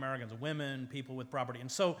 African Americans, women, people with property.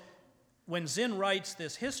 And so when Zinn writes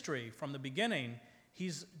this history from the beginning,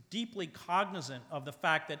 he's deeply cognizant of the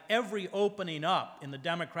fact that every opening up in the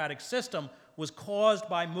democratic system was caused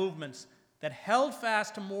by movements that held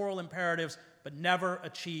fast to moral imperatives but never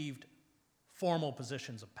achieved formal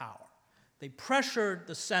positions of power. They pressured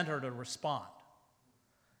the center to respond.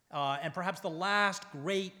 And perhaps the last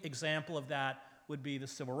great example of that would be the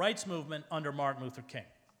civil rights movement under Martin Luther King.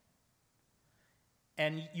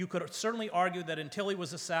 And you could certainly argue that until he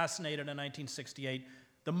was assassinated in 1968,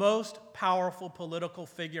 the most powerful political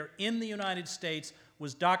figure in the United States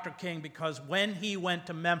was Dr. King, because when he went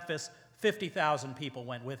to Memphis, 50,000 people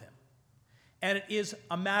went with him. And it is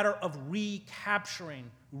a matter of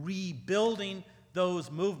recapturing, rebuilding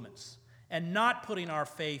those movements, and not putting our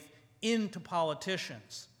faith into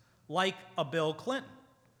politicians like a Bill Clinton.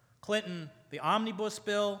 Clinton, the Omnibus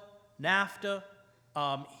Bill, NAFTA.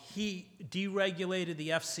 He deregulated the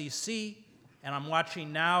FCC, and I'm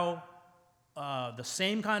watching now the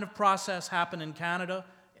same kind of process happen in Canada.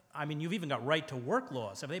 I mean, you've even got right-to-work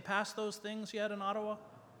laws. Have they passed those things yet in Ottawa?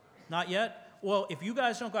 Not yet? Well, if you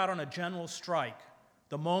guys don't go out on a general strike,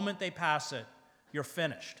 the moment they pass it, you're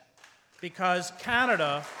finished. Because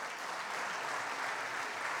Canada,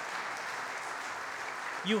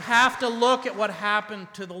 you have to look at what happened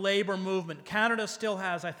to the labor movement. Canada still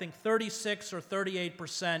has, I think, 36 or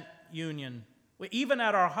 38% union, even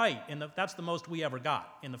at our height. That's the most we ever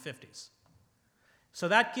got in the 50s. So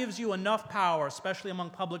that gives you enough power, especially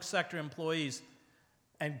among public sector employees.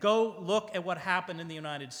 And go look at what happened in the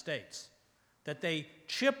United States. That they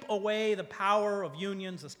chip away the power of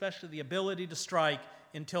unions, especially the ability to strike,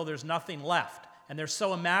 until there's nothing left. And they're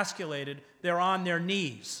so emasculated, they're on their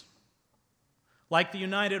knees. Like the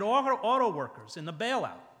United Auto Workers in the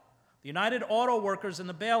bailout. The United Auto Workers in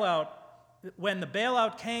the bailout, when the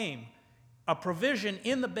bailout came, a provision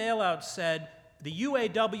in the bailout said the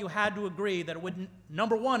UAW had to agree that it would,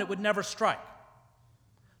 number one, it would never strike.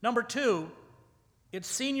 Number two, its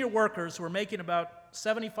senior workers who were making about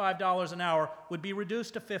 $75 an hour would be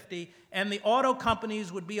reduced to $50, and the auto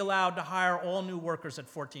companies would be allowed to hire all new workers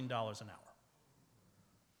at $14 an hour.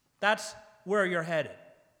 That's where you're headed.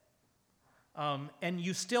 And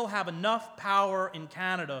you still have enough power in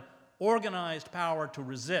Canada, organized power, to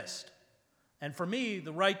resist. And for me,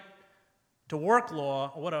 the right to work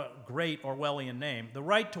law, what a great Orwellian name, the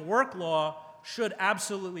right to work law should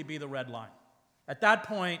absolutely be the red line. At that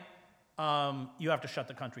point, you have to shut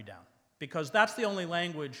the country down, because that's the only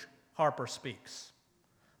language Harper speaks.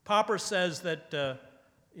 Popper says that,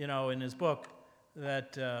 in his book,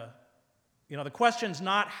 that, the question's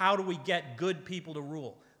not how do we get good people to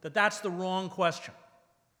rule, that's the wrong question.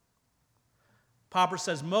 Popper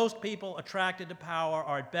says most people attracted to power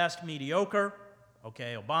are at best mediocre,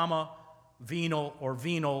 okay, Obama,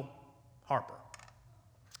 venal, Harper.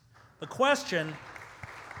 The question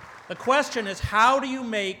is, how do you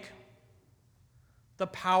make the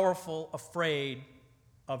powerful afraid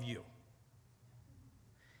of you?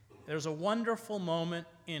 There's a wonderful moment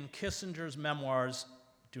in Kissinger's memoirs,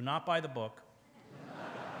 do not buy the book,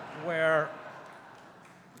 where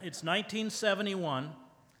it's 1971,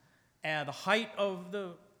 and the height of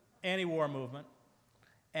the anti-war movement,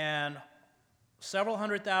 and several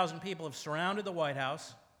 100,000 people have surrounded the White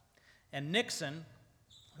House, and Nixon,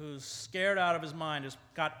 who's scared out of his mind, has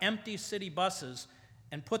got empty city buses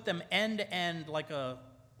and put them end to end like a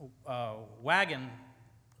wagon,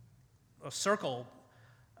 a circle,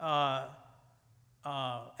 as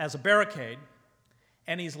a barricade,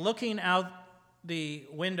 and he's looking out the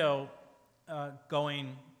window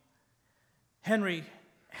going, Henry,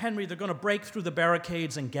 they're going to break through the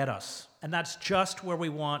barricades and get us. And that's just where we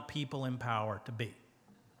want people in power to be.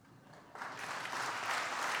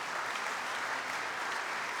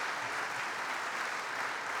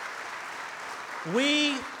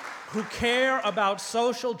 We who care about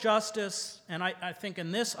social justice, and I think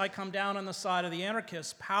in this I come down on the side of the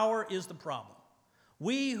anarchists, power is the problem.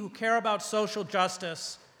 We who care about social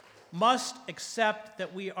justice must accept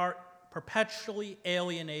that we are perpetually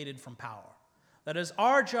alienated from power. That is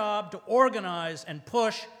our job to organize and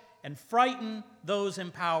push and frighten those in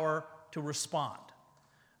power to respond.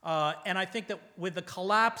 And I think that with the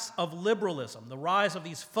collapse of liberalism, the rise of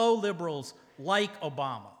these faux liberals like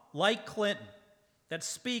Obama, like Clinton, that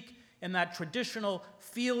speak in that traditional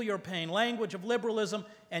feel-your-pain language of liberalism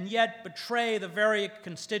and yet betray the very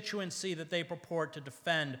constituency that they purport to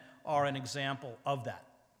defend, are an example of that.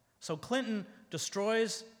 So Clinton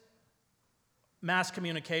destroys mass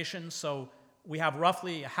communications. So we have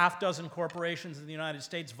roughly a half dozen corporations in the United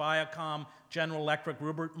States, Viacom, General Electric,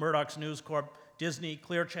 Rupert Murdoch's News Corp, Disney,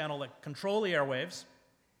 Clear Channel, that control the airwaves.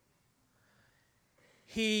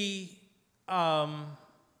 He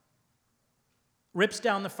rips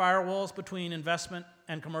down the firewalls between investment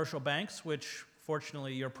and commercial banks, which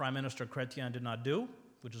fortunately your Prime Minister Chrétien did not do,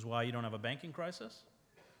 which is why you don't have a banking crisis,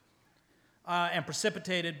 and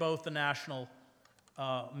precipitated both the national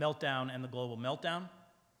meltdown and the global meltdown.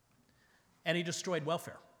 And he destroyed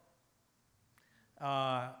welfare.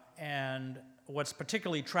 And what's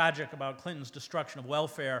particularly tragic about Clinton's destruction of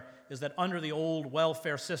welfare is that under the old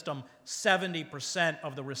welfare system, 70%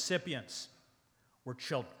 of the recipients were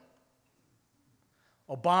children.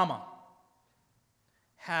 Obama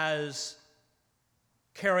has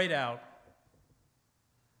carried out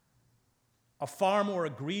a far more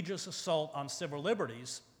egregious assault on civil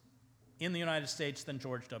liberties in the United States than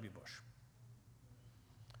George W. Bush.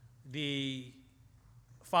 The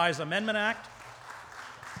FISA Amendment Act,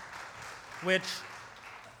 which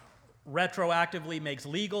retroactively makes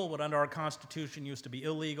legal what under our Constitution used to be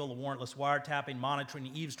illegal, the warrantless wiretapping, monitoring,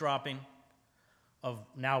 eavesdropping of,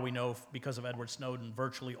 now we know because of Edward Snowden,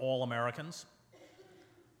 virtually all Americans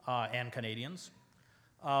and Canadians.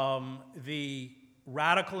 The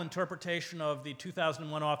radical interpretation of the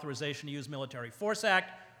 2001 Authorization to Use Military Force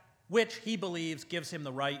Act, which he believes gives him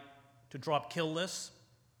the right to drop kill lists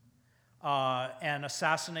and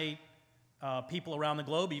assassinate people around the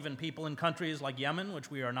globe, even people in countries like Yemen,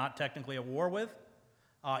 which we are not technically at war with,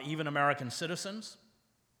 even American citizens.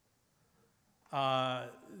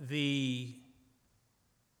 The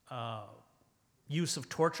use of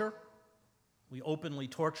torture. We openly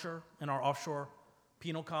torture in our offshore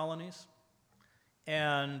penal colonies.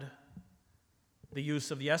 And the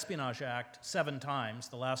use of the Espionage Act 7 times,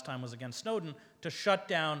 the last time was against Snowden, to shut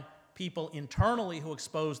down people internally who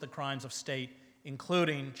expose the crimes of state,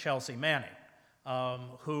 including Chelsea Manning,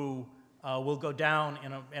 who will go down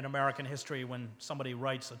in American history when somebody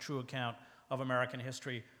writes a true account of American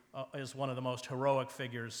history as one of the most heroic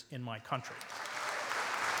figures in my country.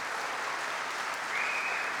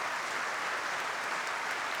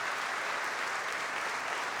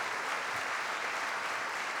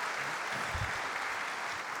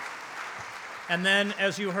 And then,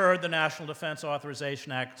 as you heard, the National Defense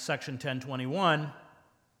Authorization Act, Section 1021,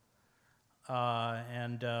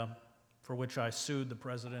 for which I sued the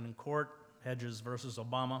president in court, Hedges versus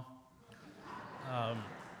Obama.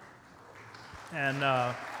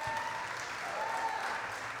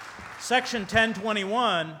 Section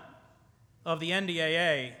 1021 of the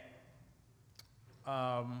NDAA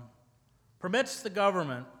permits the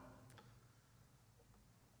government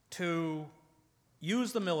to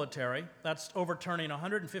use the military, that's overturning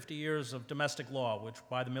 150 years of domestic law, which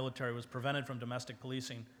by the military was prevented from domestic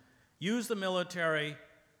policing, use the military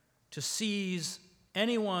to seize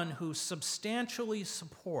anyone who substantially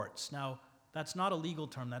supports, now that's not a legal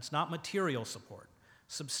term, that's not material support,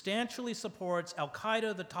 substantially supports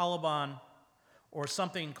Al-Qaeda, the Taliban, or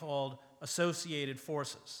something called associated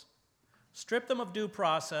forces. Strip them of due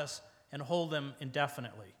process and hold them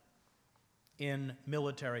indefinitely in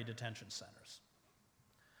military detention centers.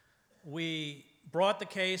 We brought the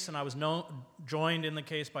case, and I was joined in the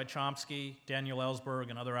case by Chomsky, Daniel Ellsberg,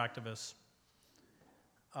 and other activists,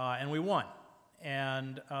 and we won.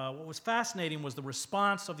 And what was fascinating was the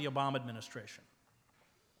response of the Obama administration.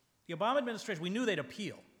 The Obama administration, we knew they'd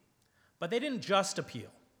appeal, but they didn't just appeal.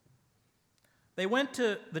 They went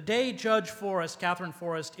to the day Judge Forrest, Catherine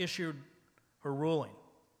Forrest, issued her ruling.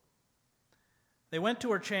 They went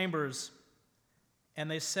to her chambers and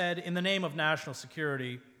they said, in the name of national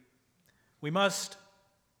security, we must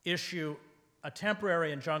issue a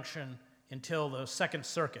temporary injunction until the Second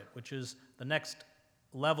Circuit, which is the next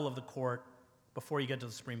level of the court before you get to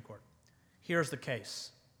the Supreme Court. Here's the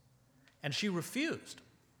case. And she refused.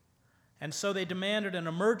 And so they demanded an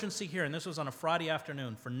emergency hearing. This was on a Friday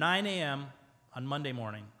afternoon for 9 a.m. on Monday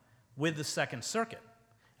morning with the Second Circuit.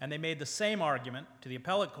 And they made the same argument to the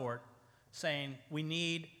appellate court, saying we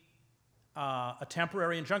need a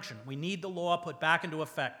temporary injunction. We need the law put back into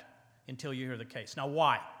effect until you hear the case. Now,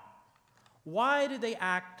 why? Why did they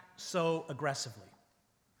act so aggressively?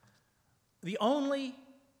 The only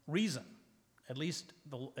reason, at least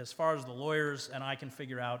as far as the lawyers and I can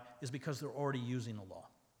figure out, is because they're already using the law.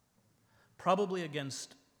 Probably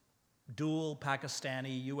against dual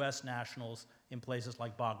Pakistani U.S. nationals in places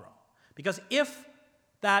like Bagram. Because if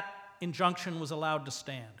that injunction was allowed to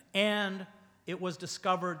stand and it was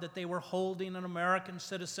discovered that they were holding an American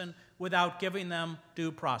citizen without giving them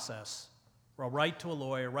due process, or a right to a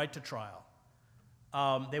lawyer, right to trial,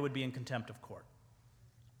 they would be in contempt of court.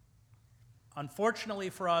 Unfortunately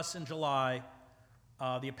for us, in July,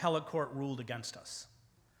 the appellate court ruled against us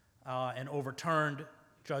and overturned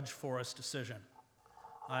Judge Forrest's decision.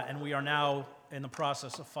 And we are now in the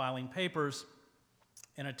process of filing papers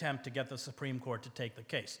in an attempt to get the Supreme Court to take the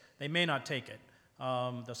case. They may not take it.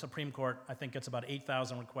 The Supreme Court, I think, gets about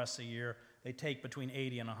 8,000 requests a year. They take between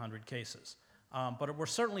 80 and 100 cases. But we're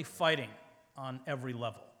certainly fighting on every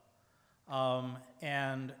level.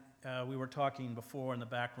 We were talking before in the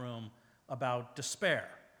back room about despair.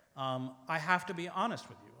 I have to be honest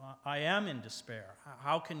with you. I am in despair.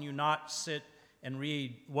 How can you not sit and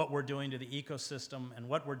read what we're doing to the ecosystem and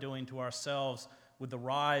what we're doing to ourselves with the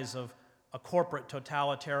rise of a corporate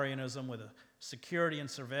totalitarianism, with a security and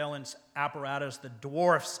surveillance apparatus that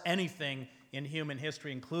dwarfs anything in human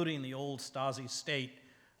history, including the old Stasi state,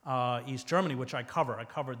 East Germany, which I cover. I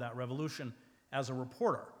covered that revolution as a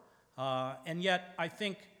reporter. And yet, I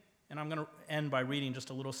think, and I'm going to end by reading just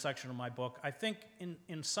a little section of my book, I think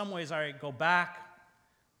in some ways I go back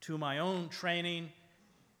to my own training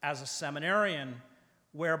as a seminarian,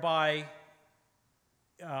 whereby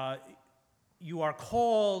you are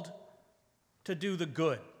called to do the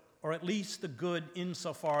good, or at least the good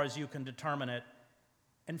insofar as you can determine it.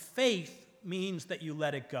 And faith means that you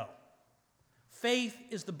let it go. Faith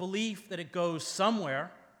is the belief that it goes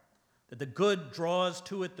somewhere, that the good draws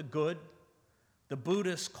to it the good. The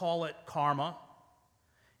Buddhists call it karma.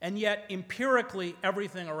 And yet, empirically,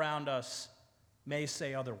 everything around us may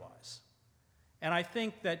say otherwise. And I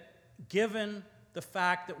think that given the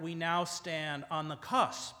fact that we now stand on the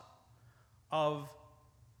cusp of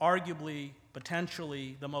arguably,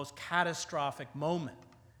 potentially, the most catastrophic moment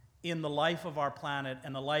in the life of our planet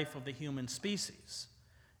and the life of the human species,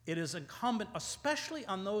 it is incumbent, especially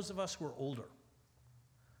on those of us who are older,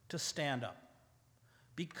 to stand up.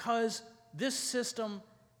 Because this system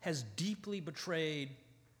has deeply betrayed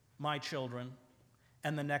my children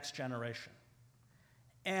and the next generation.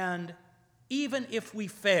 And even if we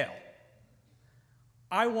fail,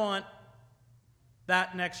 I want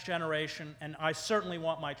that next generation, and I certainly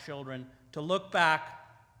want my children, to look back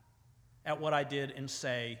at what I did and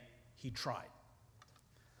say, he tried.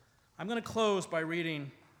 I'm going to close by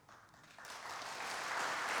reading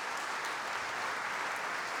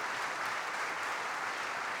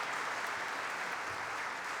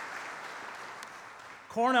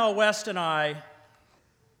Cornel West and I,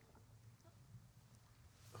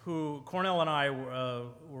 Cornel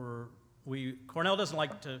doesn't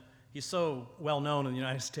like to, he's so well known in the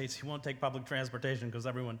United States, he won't take public transportation because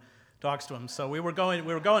everyone talks to him. So we were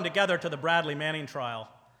going together to the Bradley Manning trial,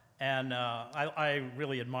 and I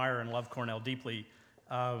really admire and love Cornel deeply,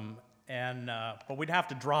 but we'd have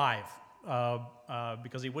to drive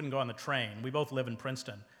because he wouldn't go on the train. We both live in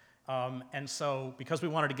Princeton. And so, because we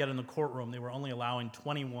wanted to get in the courtroom, they were only allowing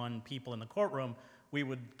 21 people in the courtroom.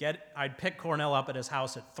 I'd pick Cornel up at his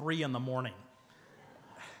house at 3 in the morning.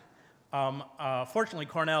 Fortunately,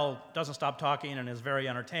 Cornel doesn't stop talking and is very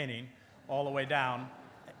entertaining all the way down,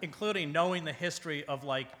 including knowing the history of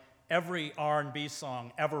like every R&B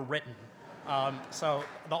song ever written. So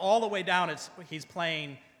all the way down, he's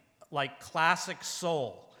playing like classic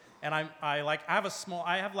soul. And I have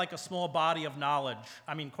a small body of knowledge.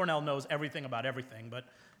 I mean, Cornel knows everything about everything, but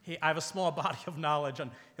I have a small body of knowledge, and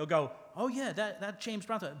he'll go, oh yeah, that James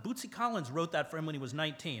Brown, Bootsy Collins wrote that for him when he was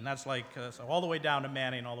 19. That's like, so all the way down to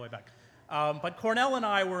Manning, all the way back. But Cornel and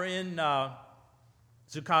I were in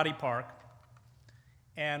Zuccotti Park,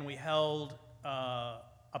 and we held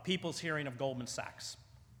a people's hearing of Goldman Sachs.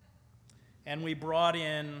 And we brought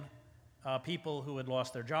in people who had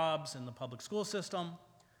lost their jobs in the public school system,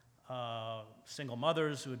 single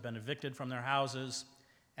mothers who had been evicted from their houses,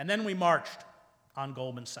 and then we marched on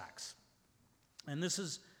Goldman Sachs. And this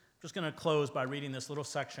is just going to close by reading this little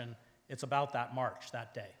section. It's about that march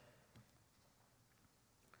that day.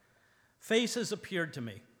 Faces appeared to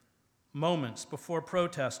me moments before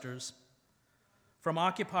protesters from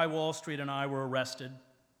Occupy Wall Street and I were arrested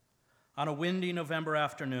on a windy November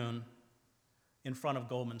afternoon in front of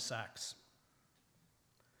Goldman Sachs.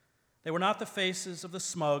 They were not the faces of the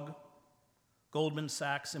smug Goldman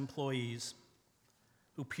Sachs employees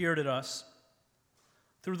who peered at us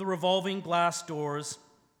through the revolving glass doors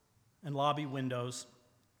and lobby windows,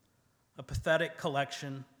 a pathetic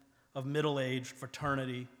collection of middle-aged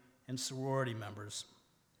fraternity and sorority members.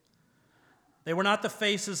 They were not the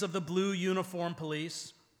faces of the blue uniform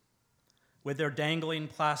police with their dangling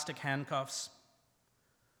plastic handcuffs,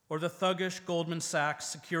 or the thuggish Goldman Sachs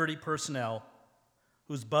security personnel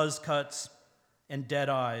whose buzz cuts and dead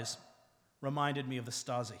eyes reminded me of the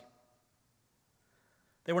Stasi.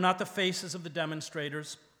 They were not the faces of the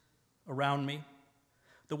demonstrators around me,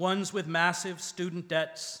 the ones with massive student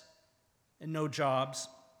debts and no jobs,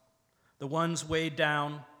 the ones weighed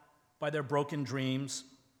down by their broken dreams,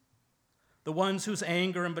 the ones whose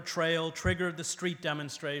anger and betrayal triggered the street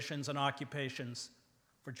demonstrations and occupations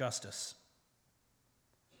for justice.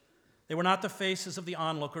 They were not the faces of the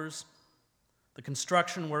onlookers, the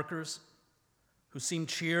construction workers who seemed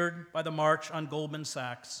cheered by the march on Goldman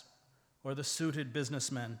Sachs, or the suited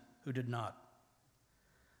businessmen who did not.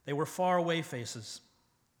 They were faraway faces.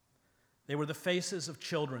 They were the faces of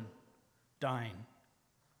children dying.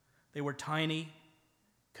 They were tiny,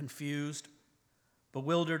 confused,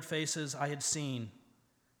 bewildered faces I had seen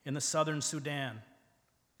in the southern Sudan,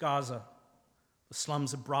 Gaza, the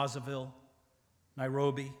slums of Brazzaville,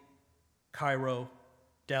 Nairobi, Cairo,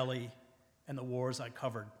 Delhi, and the wars I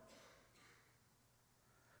covered.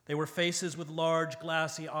 They were faces with large,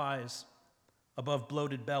 glassy eyes above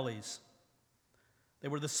bloated bellies. They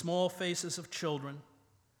were the small faces of children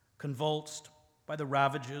convulsed by the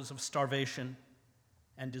ravages of starvation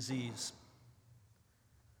and disease.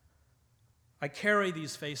 I carry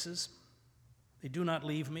these faces. They do not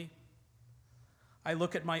leave me. I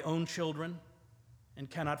look at my own children and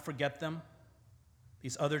cannot forget them,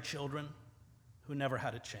 these other children who never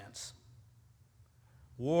had a chance.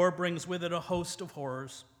 War brings with it a host of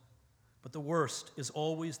horrors, but the worst is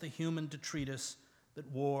always the human detritus that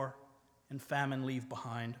war and famine leave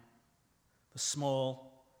behind. The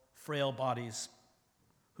small, frail bodies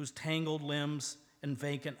whose tangled limbs and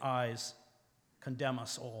vacant eyes condemn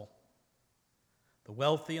us all. The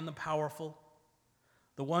wealthy and the powerful,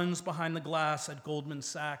 the ones behind the glass at Goldman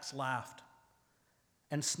Sachs, laughed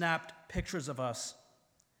and snapped pictures of us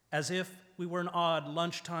as if we were an odd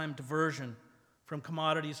lunchtime diversion from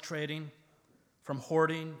commodities trading, from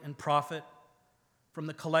hoarding and profit, from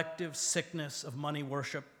the collective sickness of money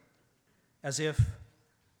worship, as if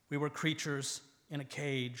we were creatures in a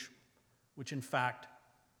cage, which in fact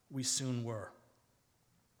we soon were.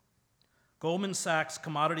 Goldman Sachs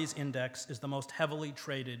Commodities Index is the most heavily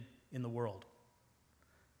traded in the world.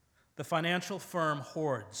 The financial firm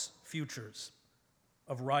hoards futures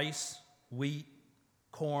of rice, wheat,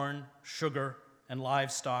 corn, sugar, and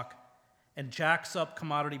livestock, and jacks up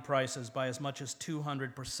commodity prices by as much as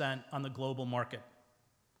 200% on the global market,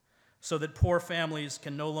 so that poor families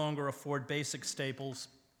can no longer afford basic staples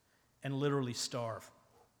and literally starve.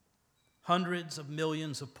 Hundreds of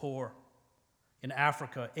millions of poor in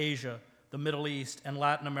Africa, Asia, the Middle East, and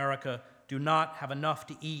Latin America do not have enough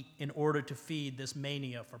to eat in order to feed this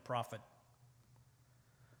mania for profit.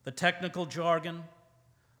 The technical jargon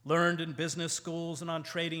learned in business schools and on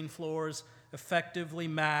trading floors effectively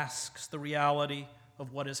masks the reality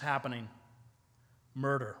of what is happening: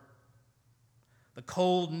 murder. The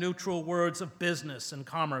cold, neutral words of business and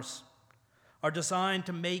commerce are designed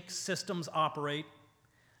to make systems operate,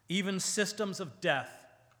 even systems of death,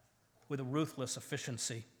 with a ruthless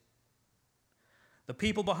efficiency. The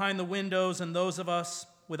people behind the windows and those of us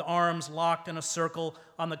with arms locked in a circle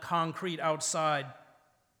on the concrete outside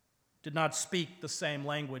did not speak the same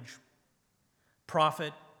language.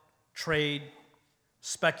 Profit, trade,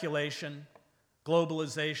 speculation,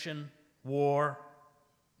 globalization, war,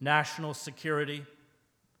 national security.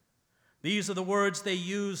 These are the words they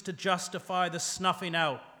use to justify the snuffing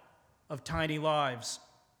out of tiny lives,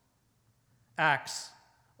 acts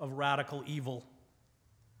of radical evil.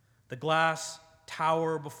 The glass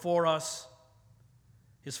tower before us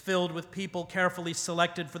is filled with people carefully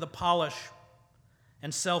selected for the polish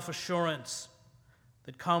and self-assurance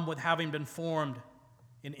that come with having been formed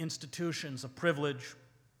in institutions of privilege.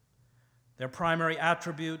 Their primary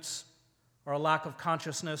attributes are a lack of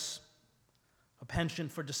consciousness, a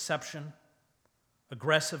penchant for deception,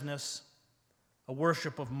 aggressiveness, a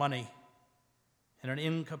worship of money, and an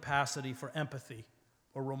incapacity for empathy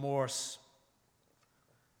or remorse.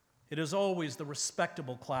 It is always the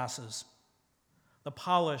respectable classes, the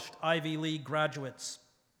polished Ivy League graduates,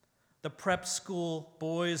 the prep school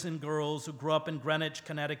boys and girls who grew up in Greenwich,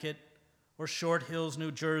 Connecticut, or Short Hills, New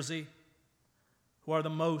Jersey, who are the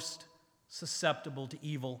most susceptible to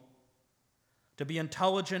evil. To be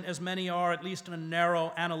intelligent, as many are, at least in a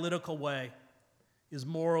narrow, analytical way, is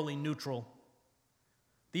morally neutral.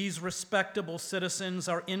 These respectable citizens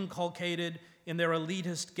are inculcated in their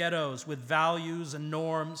elitist ghettos with values and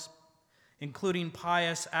norms, including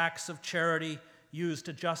pious acts of charity used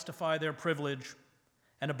to justify their privilege,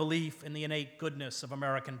 and a belief in the innate goodness of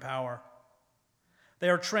American power. They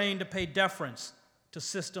are trained to pay deference to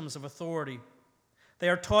systems of authority. They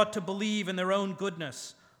are taught to believe in their own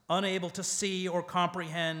goodness, unable to see or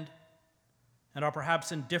comprehend, and are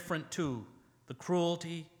perhaps indifferent to the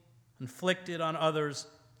cruelty inflicted on others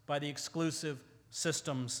by the exclusive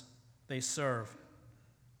systems they serve.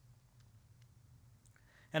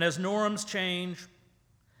 And as norms change,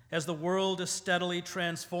 as the world is steadily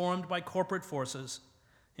transformed by corporate forces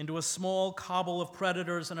into a small cobble of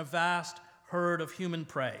predators and a vast herd of human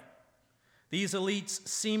prey, these elites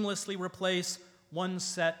seamlessly replace one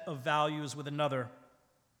set of values with another.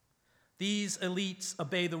 These elites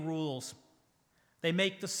obey the rules. They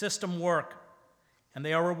make the system work, and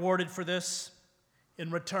they are rewarded for this.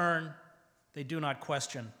 In return, they do not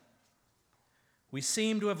question. We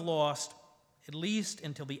seem to have lost, at least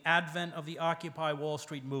until the advent of the Occupy Wall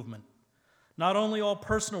Street movement, not only all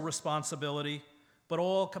personal responsibility, but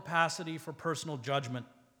all capacity for personal judgment.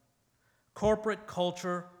 Corporate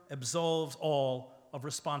culture absolves all of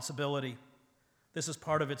responsibility. This is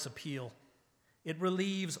part of its appeal. It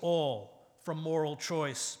relieves all from moral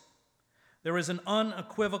choice. There is an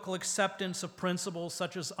unequivocal acceptance of principles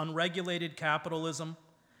such as unregulated capitalism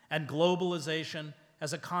and globalization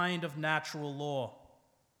as a kind of natural law.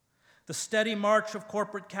 The steady march of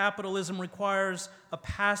corporate capitalism requires a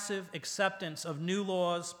passive acceptance of new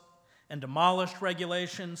laws and demolished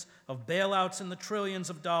regulations, of bailouts in the trillions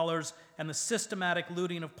of dollars, and the systematic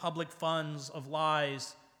looting of public funds, of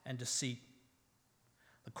lies and deceit.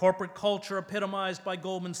 The corporate culture epitomized by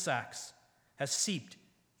Goldman Sachs has seeped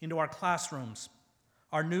into our classrooms,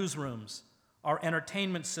 our newsrooms, our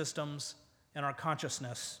entertainment systems, and our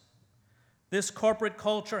consciousness. This corporate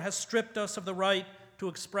culture has stripped us of the right to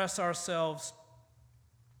express ourselves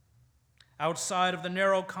outside of the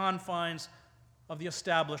narrow confines of the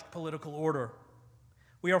established political order.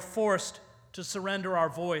 We are forced to surrender our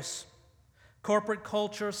voice. Corporate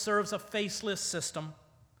culture serves a faceless system.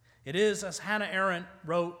 It is, as Hannah Arendt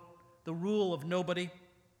wrote, the rule of nobody,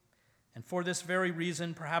 and for this very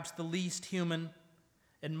reason, perhaps the least human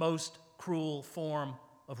and most cruel form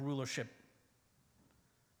of rulership.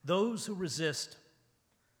 Those who resist,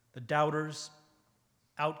 the doubters,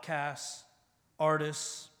 outcasts,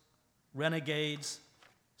 artists, renegades,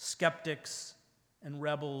 skeptics, and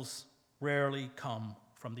rebels rarely come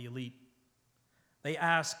from the elite. They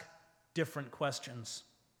ask different questions.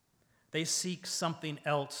 They seek something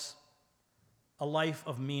else, a life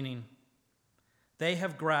of meaning. They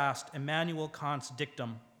have grasped Immanuel Kant's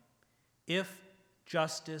dictum, if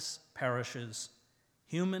justice perishes,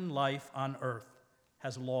 human life on earth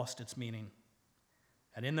has lost its meaning.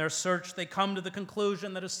 And in their search, they come to the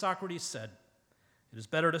conclusion that, as Socrates said, it is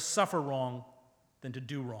better to suffer wrong than to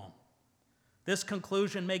do wrong. This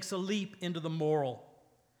conclusion makes a leap into the moral.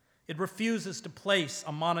 It refuses to place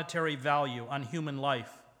a monetary value on human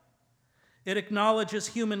life. It acknowledges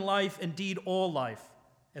human life, indeed all life,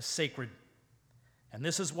 as sacred. And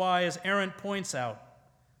this is why, as Arendt points out,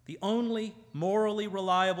 the only morally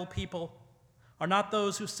reliable people are not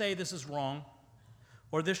those who say this is wrong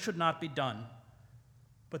or this should not be done,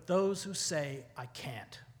 but those who say, I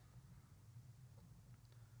can't.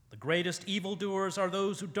 The greatest evildoers are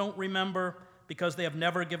those who don't remember because they have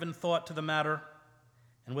never given thought to the matter,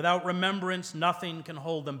 and without remembrance, nothing can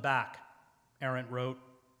hold them back, Arendt wrote.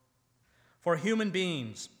 For human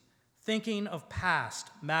beings, thinking of past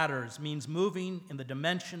matters means moving in the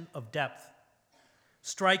dimension of depth,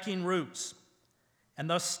 striking roots, and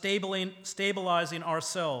thus stabilizing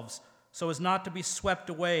ourselves so as not to be swept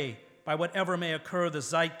away by whatever may occur the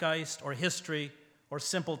zeitgeist or history or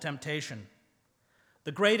simple temptation.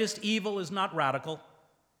 The greatest evil is not radical.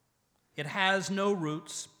 It has no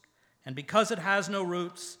roots, and because it has no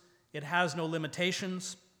roots, it has no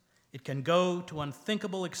limitations. It can go to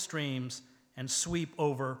unthinkable extremes and sweep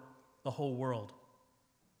over the whole world.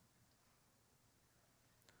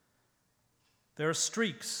 There are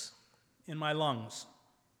streaks in my lungs,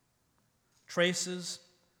 traces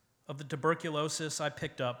of the tuberculosis I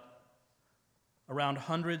picked up around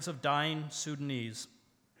hundreds of dying Sudanese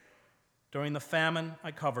during the famine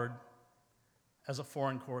I covered as a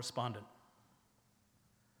foreign correspondent.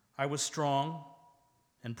 I was strong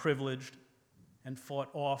and privileged and fought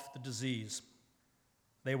off the disease.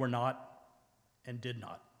 They were not and did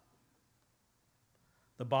not.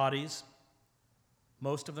 The bodies,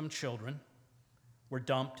 most of them children, were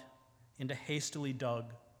dumped into hastily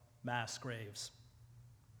dug mass graves.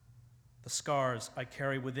 The scars I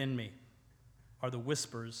carry within me are the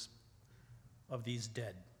whispers of these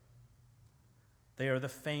dead. They are the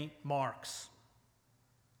faint marks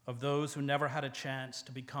of those who never had a chance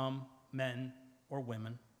to become men or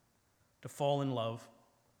women, to fall in love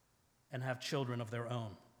and have children of their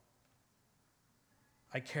own.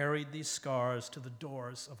 I carried these scars to the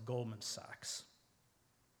doors of Goldman Sachs.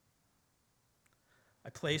 I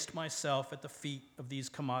placed myself at the feet of these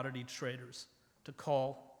commodity traders to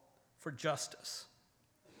call for justice,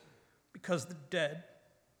 because the dead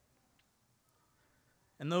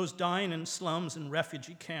and those dying in slums and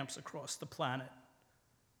refugee camps across the planet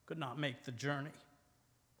could not make the journey.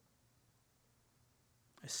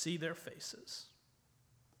 I see their faces.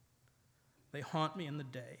 They haunt me in the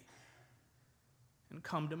day and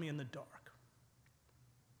come to me in the dark.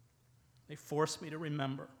 They force me to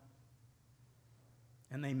remember,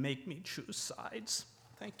 and they make me choose sides.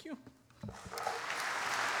 Thank you.